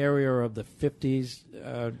somewhere in the area of the 50s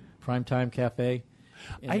Primetime Cafe.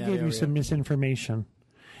 I gave you some misinformation.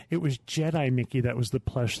 It was Jedi Mickey that was the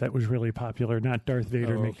plush that was really popular, not Darth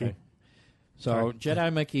Vader Mickey. Okay. So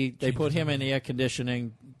Jedi Mickey, they put him in air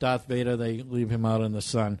conditioning. Darth Vader, they leave him out in the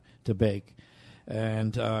sun to bake.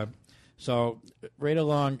 And so right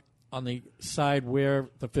along on the side where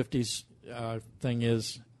the 50s thing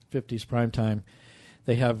is, 50s primetime,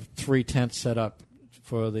 they have 3 tents set up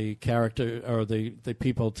for the character or the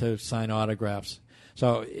people to sign autographs.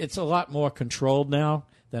 So it's a lot more controlled now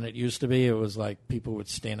than it used to be. It was like people would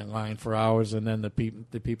stand in line for hours, and then the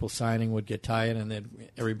people signing would get tired, and then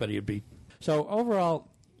everybody would be... So overall,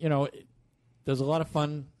 there's a lot of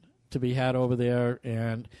fun to be had over there,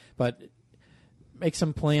 but make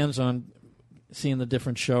some plans on seeing the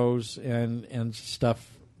different shows and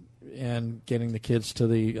stuff, and getting the kids to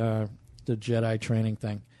the Jedi training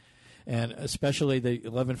thing, and especially the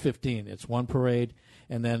 11:15. It's one parade,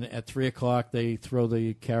 and then at 3:00 they throw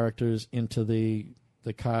the characters into the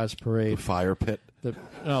cars parade. The fire pit. They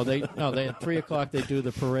at 3:00 they do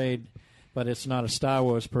the parade. But it's not a Star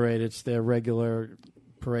Wars parade. It's their regular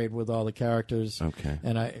parade with all the characters. Okay.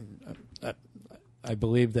 And I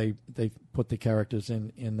believe they put the characters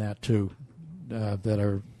in that too, that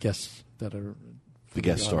are guests, that are the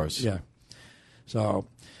guest stars. Yeah. So,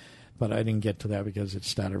 but I didn't get to that because it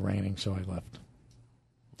started raining, so I left.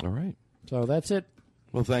 All right. So that's it.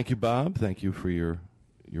 Well, thank you, Bob. Thank you for your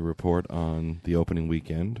report on the opening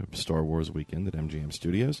weekend of Star Wars weekend at MGM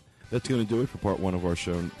Studios. That's going to do it for part 1 of our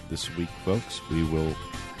show this week, folks. We will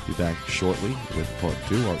be back shortly with part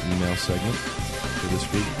 2, our email segment for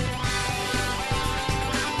this week.